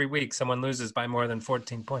every week someone loses by more than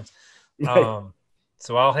 14 points. Right.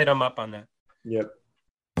 So I'll hit them up on that. Yep.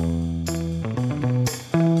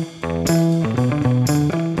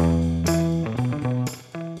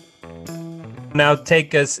 Now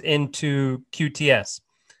take us into QTS.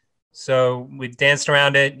 So we've danced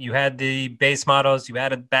around it. You had the base models, you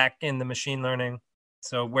added back in the machine learning.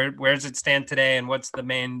 So where does it stand today, and what's the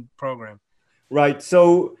main program? Right.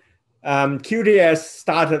 So QTS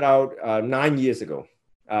started out 9 years ago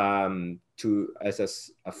as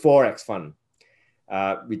a Forex fund.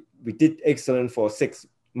 We did excellent for 6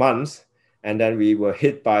 months, and then we were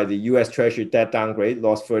hit by the U.S. Treasury debt downgrade,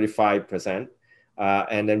 lost 35%.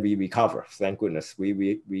 And then we recover. Thank goodness,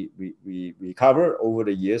 we recover over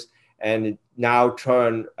the years, and it now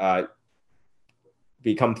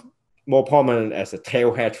become more prominent as a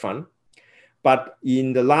tail hedge fund. But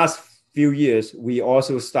in the last few years, we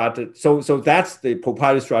also started. So that's the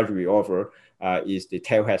proprietary strategy we offer, is the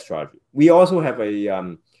tail hedge strategy. We also have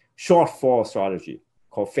a short fall strategy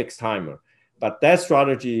called fixed timer, but that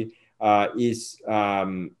strategy is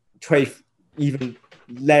trade even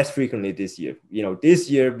less frequently this year. This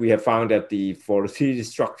year we have found that the volatility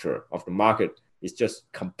structure of the market is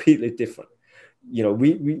just completely different.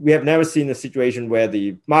 We have never seen a situation where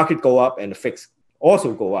the market go up and the fix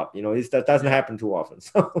also go up. That doesn't happen too often.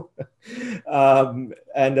 So,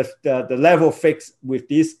 and the level of fix with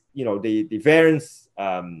this, the variance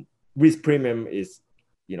risk premium is,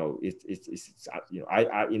 it's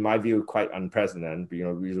in my view quite unprecedented.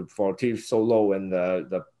 The volatility is so low and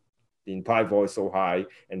the implied vol is so high,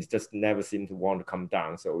 and it just never seems to want to come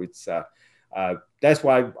down. So it's that's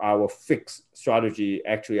why our fixed strategy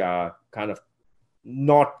actually are kind of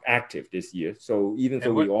not active this year. So even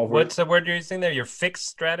though we offer, what's the word you're using there? Your fixed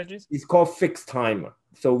strategies? It's called fixed timer.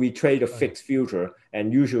 So we trade a fixed future,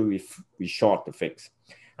 and usually we short the fix.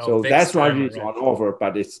 So that strategy is on offer,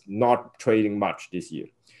 but it's not trading much this year.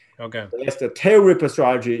 Okay. Yes, the tail ripper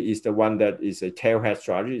strategy is the one that is a tail hedge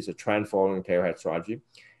strategy. It's a trend following tail hedge strategy.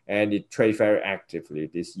 And it trades very actively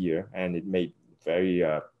this year, and it made very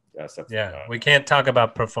we can't talk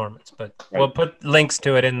about performance, but we'll put links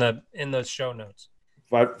to it in the show notes.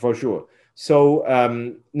 For sure. So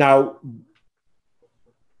now,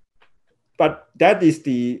 but that is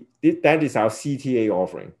our CTA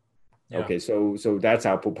offering. Yeah. Okay, so that's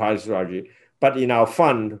our proprietary strategy. But in our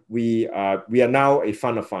fund, we are now a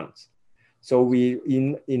fund of funds. So we,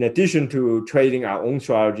 in addition to trading our own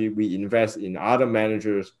strategy, we invest in other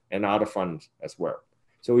managers and other funds as well.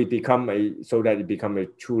 So it become a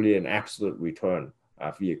truly an absolute return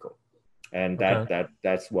vehicle, and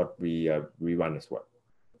that's what we run as well.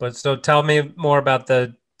 But so tell me more about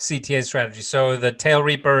the CTA strategy. So the tail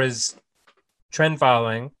reaper is trend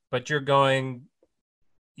following, but you're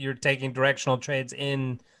taking directional trades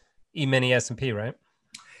in E-mini S&P, right?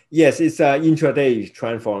 Yes, it's an intraday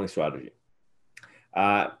trend following strategy.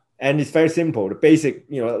 And it's very simple. The basic,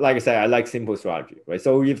 like I said, I like simple strategy, right?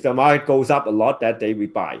 So if the market goes up a lot that day, we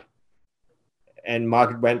buy, and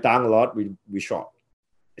market went down a lot, we short.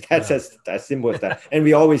 That's as simple as that. And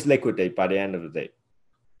we always liquidate by the end of the day.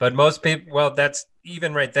 But most people, well, that's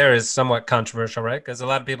even right there is somewhat controversial, right? Because a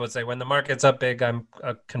lot of people would say when the market's up big, I'm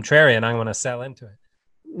a contrarian, I want to sell into it.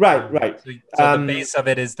 Right. So the base of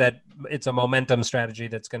it is that it's a momentum strategy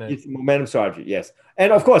that's going to... It's momentum strategy, yes.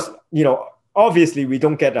 And of course, obviously we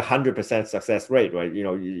don't get 100% success rate, right?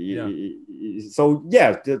 So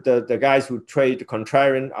yeah, the guys who trade the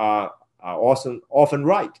contrarian are often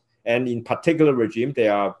right. And in particular regime, they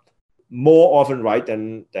are more often right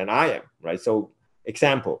than I am, right? So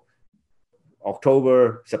example,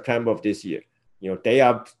 October, September of this year, they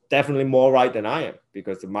are definitely more right than I am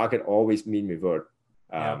because the market always mean revert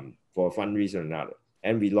for one reason or another.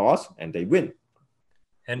 And we lost and they win.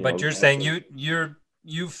 But you're saying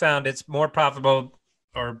you found it's more profitable,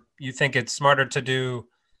 or you think it's smarter to do,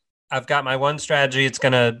 I've got my one strategy, it's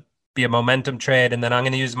going to be a momentum trade, and then I'm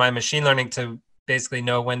going to use my machine learning to basically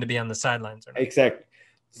know when to be on the sidelines. Exactly.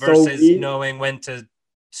 Versus knowing when to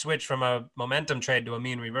switch from a momentum trade to a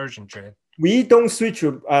mean reversion trade. We don't switch.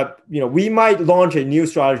 We might launch a new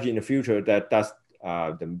strategy in the future that does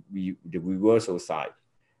the reversal side.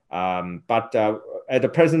 But at the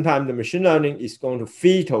present time, the machine learning is going to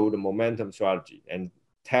veto the momentum strategy and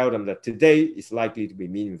tell them that today is likely to be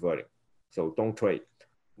mean reverting. So don't trade.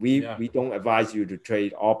 We don't advise you to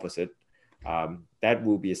trade opposite. That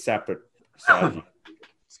will be a separate strategy.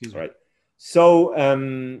 Excuse me. Right. So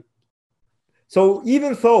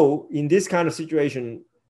even though in this kind of situation,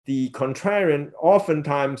 the contrarian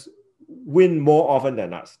oftentimes win more often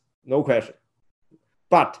than us, no question.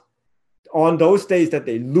 But on those days that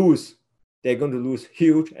they lose, they're going to lose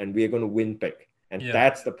huge and we're going to win big. And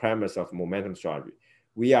that's the premise of momentum strategy.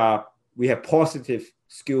 We have positive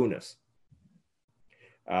skewness.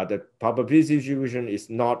 The probability distribution is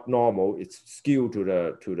not normal. It's skewed to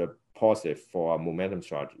the positive for a momentum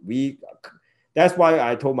strategy. That's why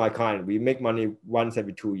I told my client, we make money once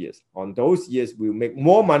every 2 years. On those years, we'll make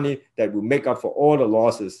more money that will make up for all the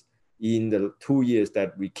losses in the 2 years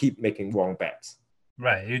that we keep making wrong bets.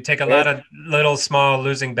 Right. You take a lot of little small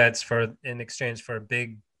losing bets in exchange for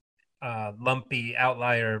big lumpy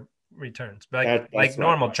outlier returns, like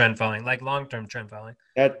normal trend following, like long-term trend following.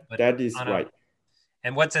 That is right.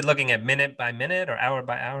 And what's it looking at, minute by minute or hour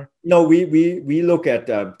by hour? No, we look at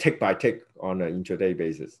tick by tick on an intraday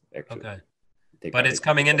basis, actually. Okay. But it's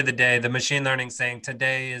coming into the day. The machine learning saying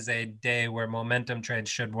today is a day where momentum trades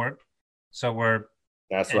should work. So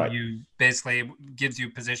that's right. You basically gives you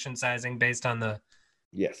position sizing based on the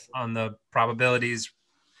on the probabilities.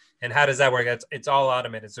 And how does that work? It's all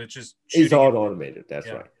automated. So it's all automated. That's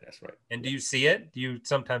right. And do you see it? Do you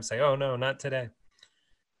sometimes say, "Oh no, not today"?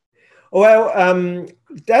 Well,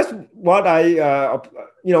 that's what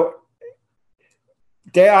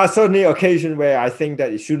there are certainly occasions where I think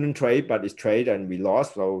that it shouldn't trade, but it's trade and we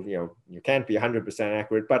lost. So, you can't be 100%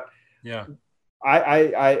 accurate. But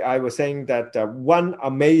I was saying that one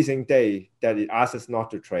amazing day that it asked us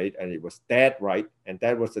not to trade, and it was dead right. And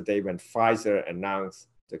that was the day when Pfizer announced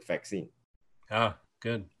the vaccine. Oh,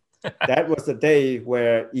 good. That was the day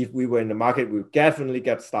where if we were in the market, we would definitely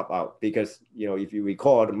get stopped out because, if you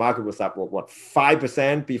recall, the market was up,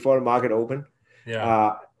 5% before the market opened.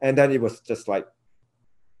 Yeah. And then it was just like,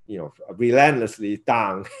 relentlessly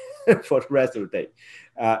down for the rest of the day.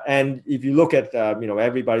 And if you look at,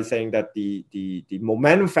 everybody saying that the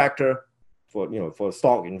momentum factor for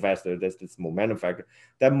stock investor, there's this momentum factor.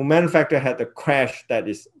 That momentum factor had a crash that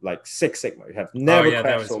is like 6 sigma. It has never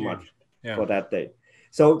crashed so much for that day.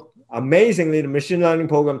 So amazingly, the machine learning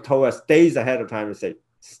program told us days ahead of time to say,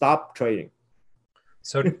 stop trading.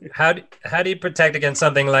 So how do you protect against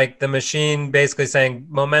something like the machine basically saying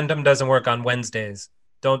momentum doesn't work on Wednesdays?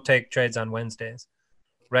 Don't take trades on Wednesdays,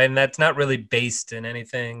 right? And that's not really based in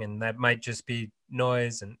anything, and that might just be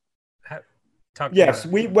noise. And yes,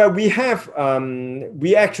 we actually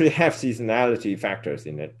have seasonality factors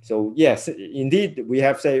in it. So yes, indeed, we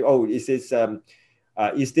have say, is this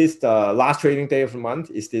the last trading day of the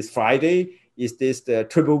month? Is this Friday? Is this the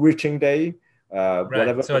triple witching day?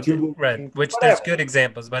 Whatever. So which there's good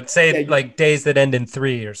examples, but say like days that end in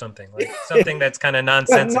 3 or something, like something that's kind of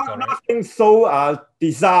nonsensical. Nothing so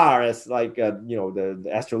bizarre as like the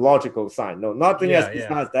astrological sign. No, nothing as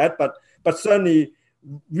bizarre as that. But certainly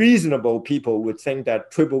reasonable people would think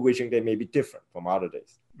that triple witching day may be different from other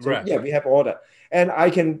days. So we have all that, and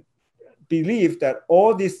I can believe that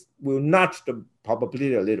all this will nudge the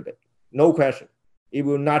probability a little bit. No question, it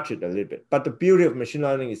will nudge it a little bit. But the beauty of machine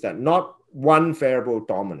learning is that not one variable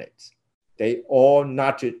dominates. They all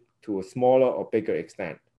nudge it to a smaller or bigger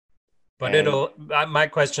extent. But my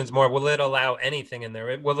question is more, will it allow anything in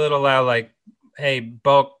there? Will it allow like, hey,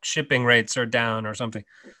 bulk shipping rates are down or something?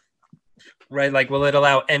 Right? Like, will it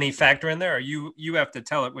allow any factor in there, or you have to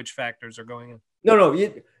tell it which factors are going in? No.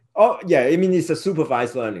 I mean, it's a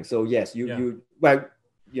supervised learning. So yes,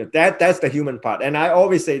 that's the human part. And I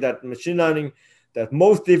always say that machine learning, the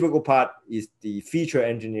most difficult part is the feature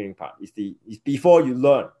engineering part. Is before you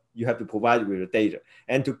learn, you have to provide with the data,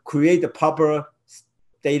 and to create the proper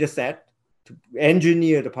data set, to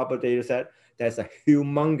engineer the proper data set. There's a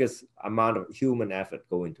humongous amount of human effort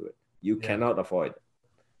go into it. You cannot avoid it.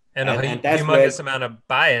 And that's humongous amount of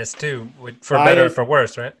bias too, for bias, better or for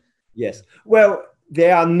worse, right? Yes. Well,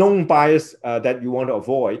 there are known bias that you want to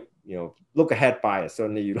avoid. Look ahead bias.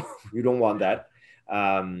 Certainly, you don't want that.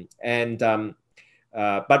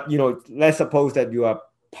 But let's suppose that you are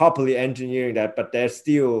properly engineering that, but there's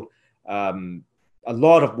still a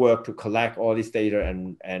lot of work to collect all this data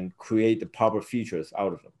and create the proper features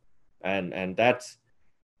out of them. And that's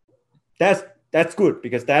good,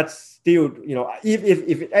 because that's still,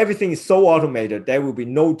 if everything is so automated, there will be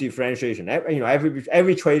no differentiation.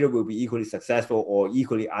 Every trader will be equally successful or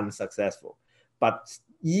equally unsuccessful. But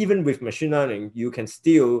even with machine learning, you can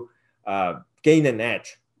still gain an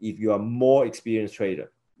edge if you are more experienced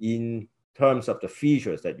trader in terms of the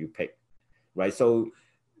features that you pick, right? So,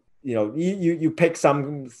 you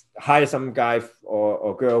hire some guy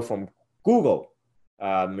or girl from Google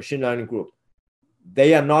machine learning group.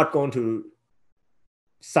 They are not going to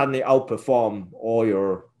suddenly outperform all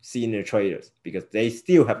your senior traders, because they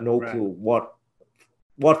still have no clue what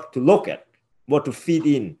to look at, what to feed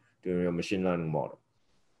in to your machine learning model.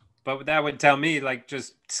 But that would tell me, like,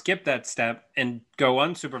 just skip that step and go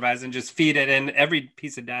unsupervised and just feed it in every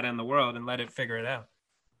piece of data in the world and let it figure it out.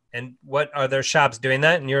 And what are there shops doing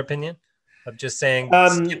that, in your opinion? Of just saying,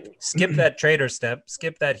 skip that trader step,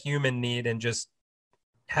 skip that human need, and just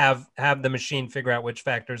have the machine figure out which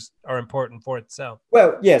factors are important for itself.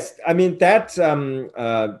 Well, yes. I mean, that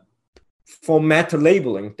for meta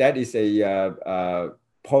labeling, that is a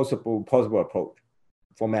possible approach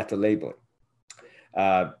for meta labeling.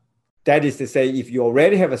 That is to say, if you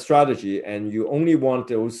already have a strategy and you only want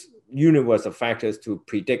those universe of factors to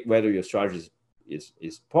predict whether your strategy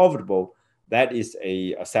is profitable, that is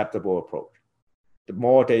a acceptable approach. The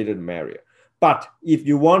more data, the merrier. But if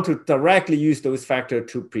you want to directly use those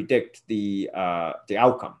factors to predict the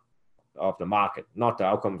outcome of the market, not the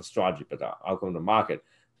outcome of the strategy, but the outcome of the market,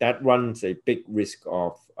 that runs a big risk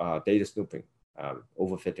of data snooping,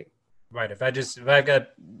 overfitting. Right. If I've got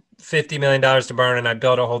 $50 million to burn and I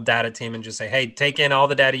build a whole data team and just say, hey, take in all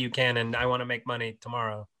the data you can and I want to make money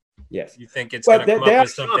tomorrow. Yes. You think it's going to come up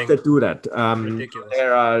with something that do that. ridiculous?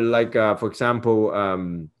 There are, like, for example,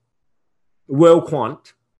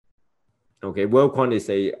 WorldQuant. Okay, WorldQuant is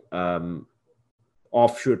a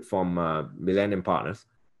offshoot from Millennium Partners.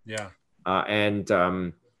 Yeah. And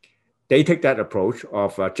they take that approach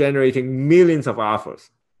of generating millions of alphas.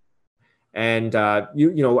 And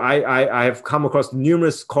I have come across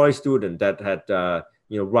numerous college students that had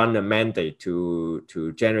run a mandate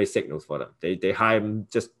to generate signals for them. They hire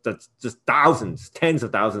just thousands, tens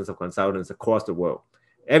of thousands of consultants across the world.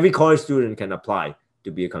 Every college student can apply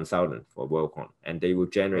to be a consultant for WorldQuant, and they will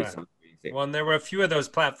generate something. Well, and there were a few of those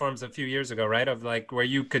platforms a few years ago, right? Of like where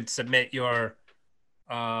you could submit your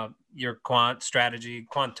quant strategy,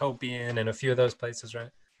 Quantopian, and a few of those places,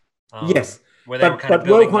 right? Yes. Where they were kind of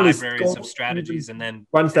building libraries of strategies and then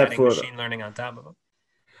one step adding further. Machine learning on top of them.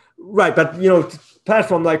 Right, but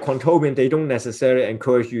platform like Quantopian, they don't necessarily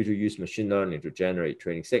encourage you to use machine learning to generate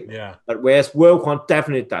trading signals. Yeah. But whereas WorldQuant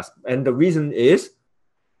definitely does, and the reason is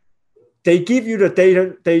they give you the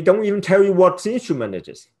data. They don't even tell you what instrument it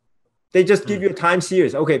is. They just give you a time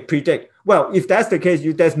series. Okay, predict. Well, if that's the case,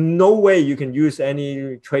 there's no way you can use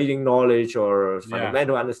any trading knowledge or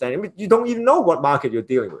fundamental understanding. I mean, you don't even know what market you're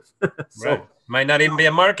dealing with. Right. Might not even be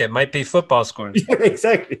a market. Might be football scores. Yeah,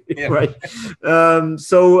 exactly. Yeah. Right.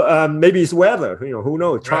 Maybe it's weather. Who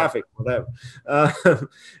knows? Traffic, whatever.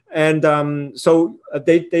 So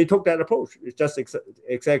they took that approach. It's just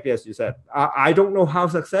exactly as you said. I don't know how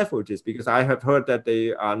successful it is, because I have heard that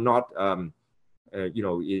they are not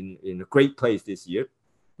in a great place this year.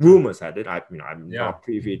 Rumors had it. I'm not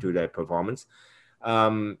privy to their performance.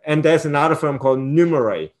 And there's another firm called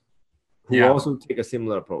Numeray who also take a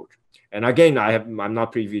similar approach. And again, I'm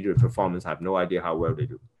not privy to the performance. I have no idea how well they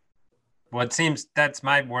do. Well, it seems that's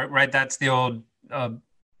my word, right? That's the old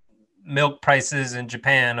milk prices in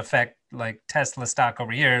Japan affect like Tesla stock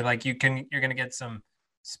over here. Like you're going to get some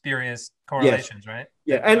spurious correlations, right?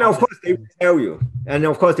 Yeah, and of course they will tell you.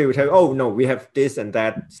 Oh no, we have this and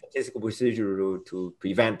that statistical procedure to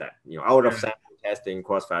prevent that. Out of sample testing,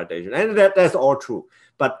 cross validation, and that's all true.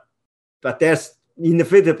 But there's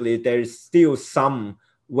inevitably there's still some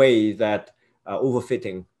way that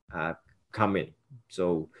overfitting come in.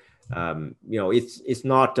 So it's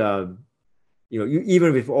not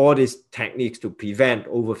even with all these techniques to prevent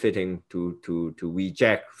overfitting, to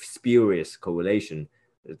reject spurious correlation,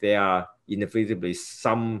 there are inevitably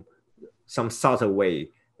some subtle way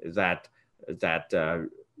that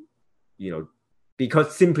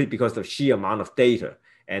because of sheer amount of data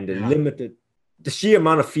and the sheer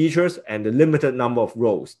amount of features and the limited number of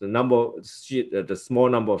rows, the small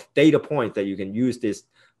number of data points that you can use this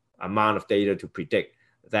amount of data to predict,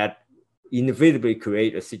 that inevitably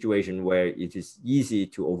create a situation where it is easy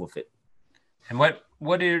to overfit. And what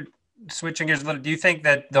are switching gears a little? Do you think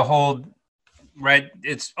that the whole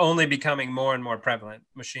it's only becoming more and more prevalent,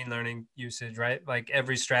 machine learning usage, right? Like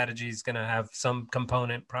every strategy is going to have some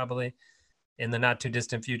component probably in the not too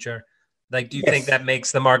distant future. Like, do you think that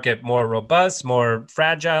makes the market more robust, more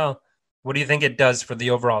fragile? What do you think it does for the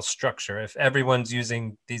overall structure if everyone's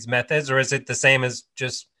using these methods, or is it the same as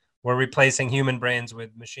just we're replacing human brains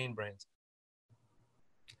with machine brains?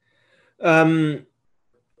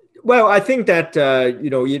 Well, I think that,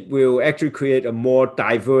 it will actually create a more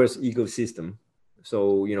diverse ecosystem.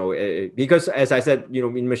 So, because as I said,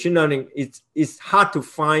 in machine learning, it's hard to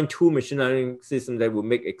find two machine learning systems that will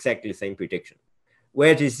make exactly the same prediction,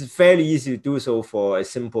 where it is fairly easy to do so for a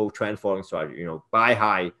simple trend following strategy, buy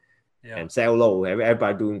high and sell low,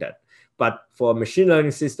 everybody doing that. But for a machine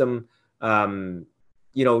learning system, even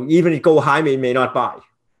it go high, may not buy,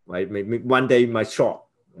 right? Maybe one day might short.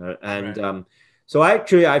 So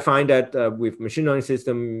actually, I find that with machine learning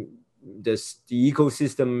system, the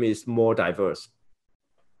ecosystem is more diverse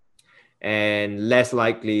and less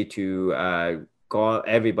likely to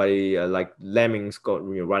everybody like lemmings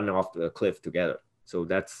run off the cliff together. So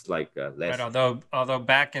that's like less. Right, although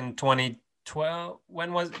back in 2012,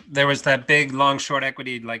 there was that big long short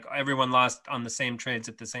equity, like everyone lost on the same trades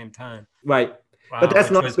at the same time. Right. Wow, but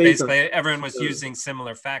that's not basically everyone was using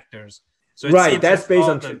similar factors. So that's based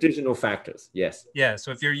on traditional factors. Yes. Yeah.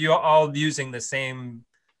 So if you're all using the same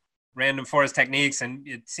random forest techniques, and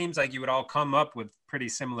it seems like you would all come up with pretty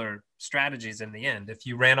similar strategies in the end if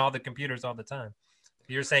you ran all the computers all the time.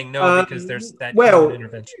 You're saying no because there's that human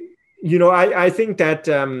intervention. I think that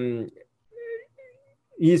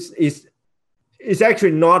is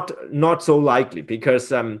actually not so likely,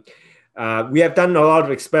 because we have done a lot of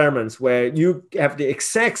experiments where you have the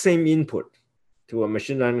exact same input to a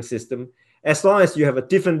machine learning system. As long as you have a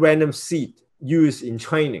different random seed used in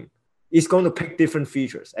training, it's going to pick different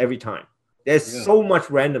features every time. There's so much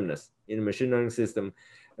randomness in a machine learning system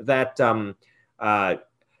that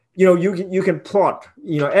you can plot.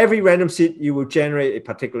 Every random seed, you will generate a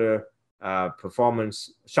particular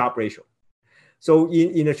performance Sharpe ratio. So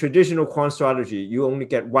in a traditional quant strategy, you only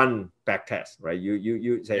get one back test, right?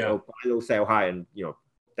 You say, buy low, sell high, and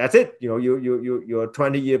that's it. Your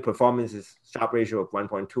 20-year performance is Sharpe ratio of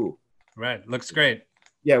 1.2. Right, looks great.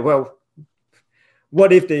 Yeah, well,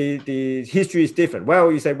 what if the history is different?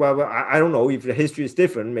 Well, you say, well, I don't know if the history is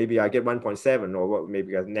different. Maybe I get 1.7, or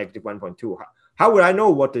maybe a negative 1.2. How would I know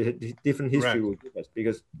what the different history will give us?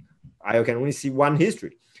 Because I can only see one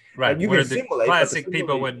history. Right. You can simulate. Classic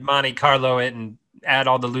people would Monte Carlo it and add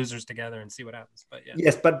all the losers together and see what happens. But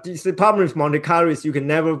yes, but the problem with Monte Carlo is you can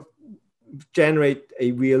never generate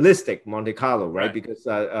a realistic Monte Carlo, right? Because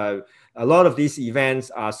a lot of these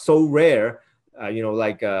events are so rare.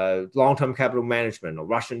 Like long-term capital management or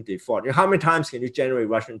Russian default. How many times can you generate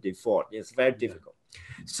Russian default? It's very difficult.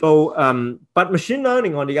 So, but machine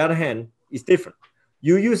learning, on the other hand, is different.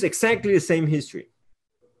 You use exactly the same history.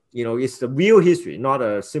 It's the real history, not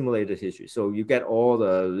a simulated history. So you get all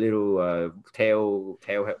the little tail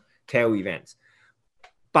events.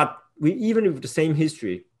 But even with the same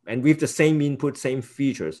history and with the same input, same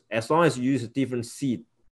features, as long as you use a different seed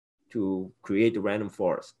to create the random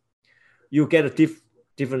forest, you get a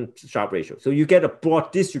different Sharpe ratio. So you get a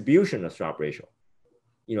broad distribution of Sharpe ratio.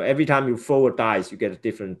 Every time you forward dice, you get a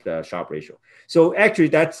different Sharpe ratio. So actually,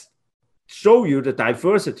 that's show you the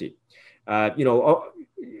diversity.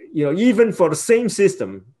 Even for the same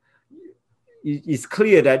system, it's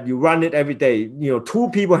clear that you run it every day. Two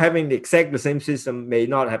people having exactly the same system may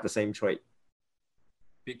not have the same trade.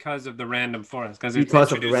 Because of the random forest, because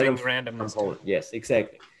of the randomness. Yes,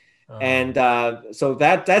 exactly. And so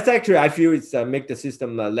that's actually, I feel, it's make the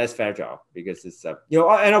system less fragile, because it's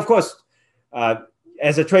and of course,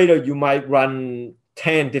 as a trader, you might run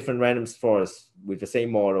 10 different random forests with the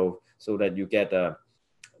same model, so that you get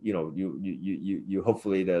you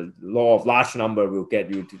hopefully the law of large number will get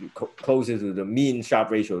you to closer to the mean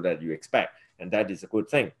Sharpe ratio that you expect, and that is a good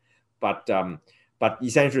thing. But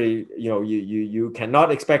essentially, you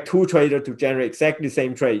cannot expect two traders to generate exactly the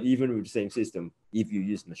same trade, even with the same system, if you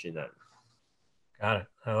use machine learning. Got it.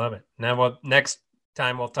 I love it. Now, next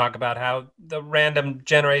time we'll talk about how the random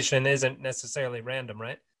generation isn't necessarily random,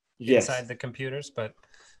 right? Yes. Inside the computers, but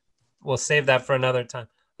we'll save that for another time.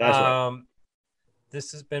 That's right.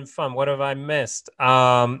 This has been fun. What have I missed?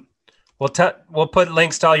 We'll put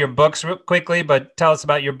links to all your books real quickly, but tell us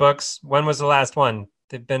about your books. When was the last one?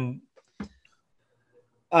 They've been.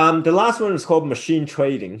 The last one is called Machine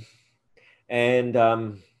Trading, and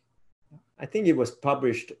I think it was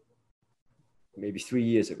published maybe 3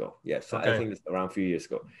 years ago. Yes, okay. I think it's around 3 years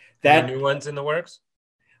ago. Any new ones in the works?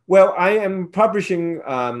 Well, I am publishing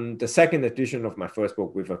the second edition of my first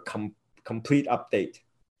book with a complete update.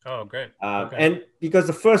 Oh, great. Okay. And because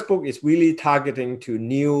the first book is really targeting to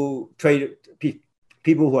new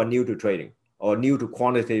people who are new to trading or new to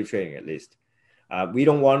quantitative trading, at least. We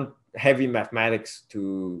don't want heavy mathematics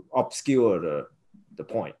to obscure the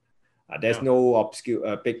point. There's no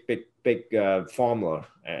obscure big formula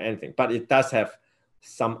or anything, but it does have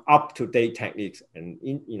some up-to-date techniques and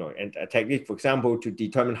a technique, for example, to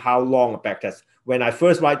determine how long a backtest. When I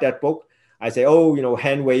first write that book, I say,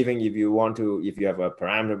 hand waving. If you have a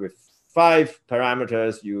parameter with 5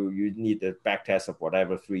 parameters, you need a backtest of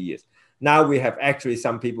whatever 3 years. Now we have actually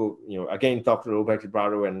some people, again, Dr.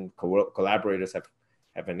 Lopez-Prado and collaborators have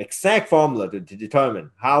an exact formula to determine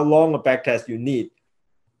how long a backtest you need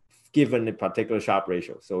given a particular Sharpe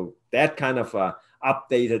ratio. So that kind of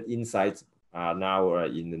updated insights are now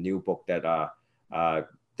in the new book that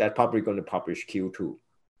that probably going to publish Q2.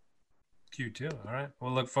 Q2, all right.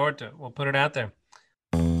 We'll look forward to it. We'll put it out there.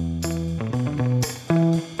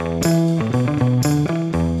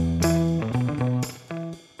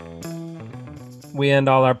 We end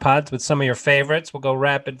all our pods with some of your favorites. We'll go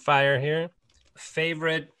rapid fire here.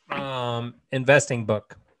 Favorite investing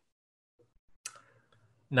book?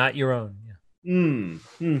 Not your own. Yeah.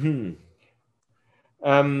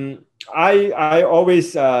 I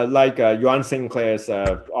always like Yuan Sinclair's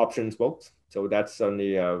options books. So that's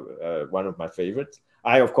only one of my favorites.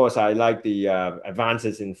 I like the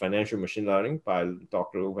Advances in Financial Machine Learning by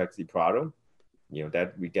Dr. Lopez-Prado.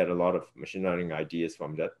 That we get a lot of machine learning ideas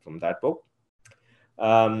from that book.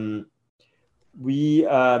 We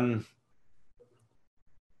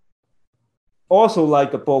also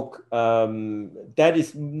like a book that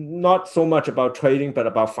is not so much about trading, but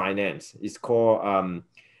about finance. It's called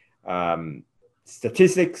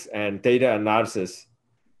Statistics and Data Analysis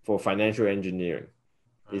for Financial Engineering.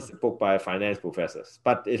 It's a book by a finance professor,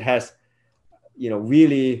 but it has,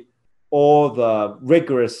 really all the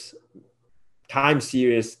rigorous time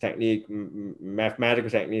series technique, mathematical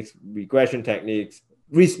techniques, regression techniques,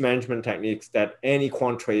 risk management techniques that any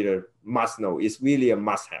quant trader must know. It's really a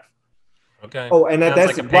must-have. Okay. Oh, and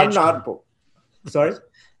that's like one article. Sorry?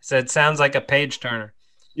 So it sounds like a page turner.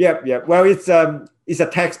 Yeah. Well, it's a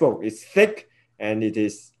textbook. It's thick and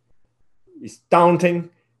it's daunting,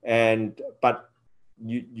 but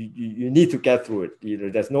you need to get through it.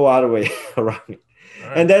 There's no other way around it.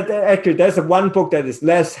 Right. And there's one book that is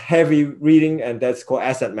less heavy reading, and that's called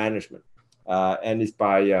Asset Management, and it's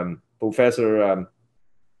by Professor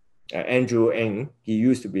Andrew Ng. He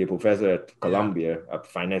used to be a professor at Columbia, a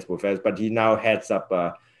finance professor, but he now heads up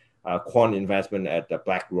quant investment at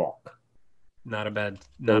BlackRock. Not a bad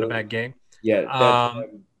gig. Yeah,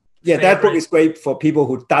 that book is great for people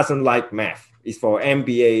who doesn't like math. It's for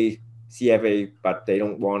MBA, CFA, but they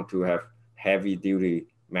don't want to have heavy duty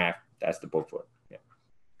math. That's the book for it. Yeah.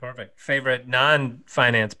 Perfect. Favorite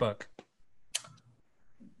non-finance book?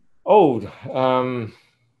 Well,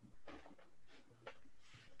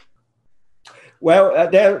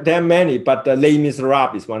 there are many, but Les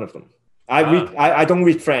Miserables is one of them. I don't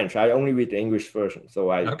read French. I only read the English version, so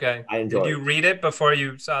I enjoy. Did you read it before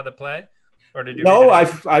you saw the play, or did you? No,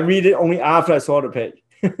 I read it only after I saw the play.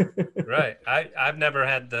 Right. I've never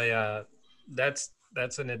had the. That's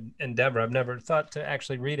an endeavor. I've never thought to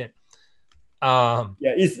actually read it.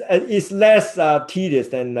 It's less tedious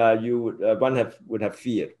than one would have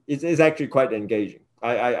feared. It's actually quite engaging.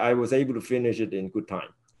 I was able to finish it in good time.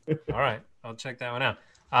 All right, I'll check that one out.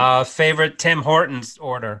 Favorite Tim Hortons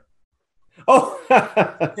order? Oh,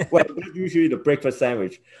 well, that's usually the breakfast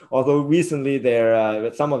sandwich. Although recently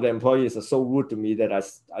some of the employees are so rude to me that I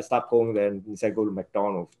stopped going there and instead go to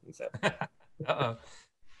McDonald's instead. Uh-oh.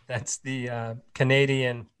 That's the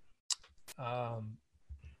Canadian.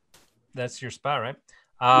 That's your spot, right?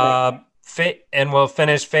 And we'll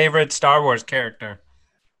finish favorite Star Wars character.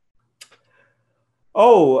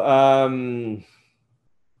 Well,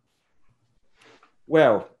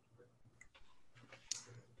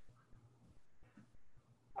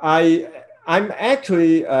 I'm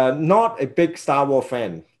actually not a big Star Wars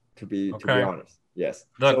fan, to be honest. Yes.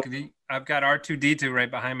 Look, So, I've got R2D2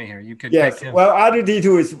 right behind me here. You could yes. pick him. Well,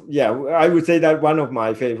 R2D2 is, I would say that one of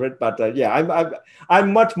my favorite. But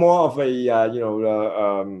I'm much more of a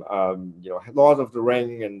Lord of the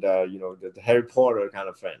Ring and the Harry Potter kind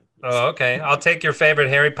of fan. Oh, okay. I'll take your favorite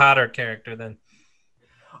Harry Potter character then.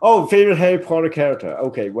 Oh, favorite Harry Potter character.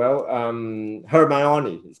 Okay, well,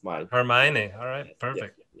 Hermione is mine. Hermione. All right,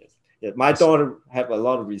 perfect. Yes. Yeah, my daughter have a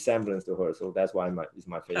lot of resemblance to her, so that's why it's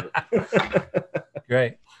my favorite.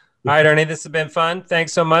 Great. All right, Ernie, this has been fun.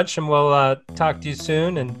 Thanks so much, and we'll talk to you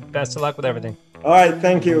soon, and best of luck with everything. All right,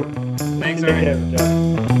 thank you. Thanks, Take Ernie. care, Jeff.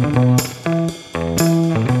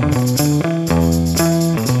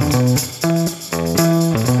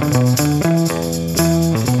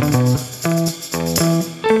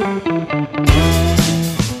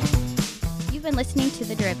 You've been listening to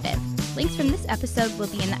The Derivative. Links from this episode will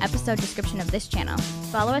be in the episode description of this channel.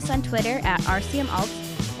 Follow us on Twitter at RCMAlt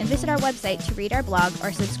and visit our website to read our blog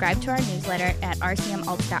or subscribe to our newsletter at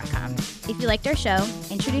rcmalt.com. If you liked our show,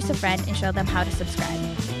 introduce a friend and show them how to subscribe.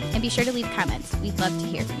 And be sure to leave comments. We'd love to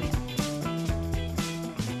hear from you.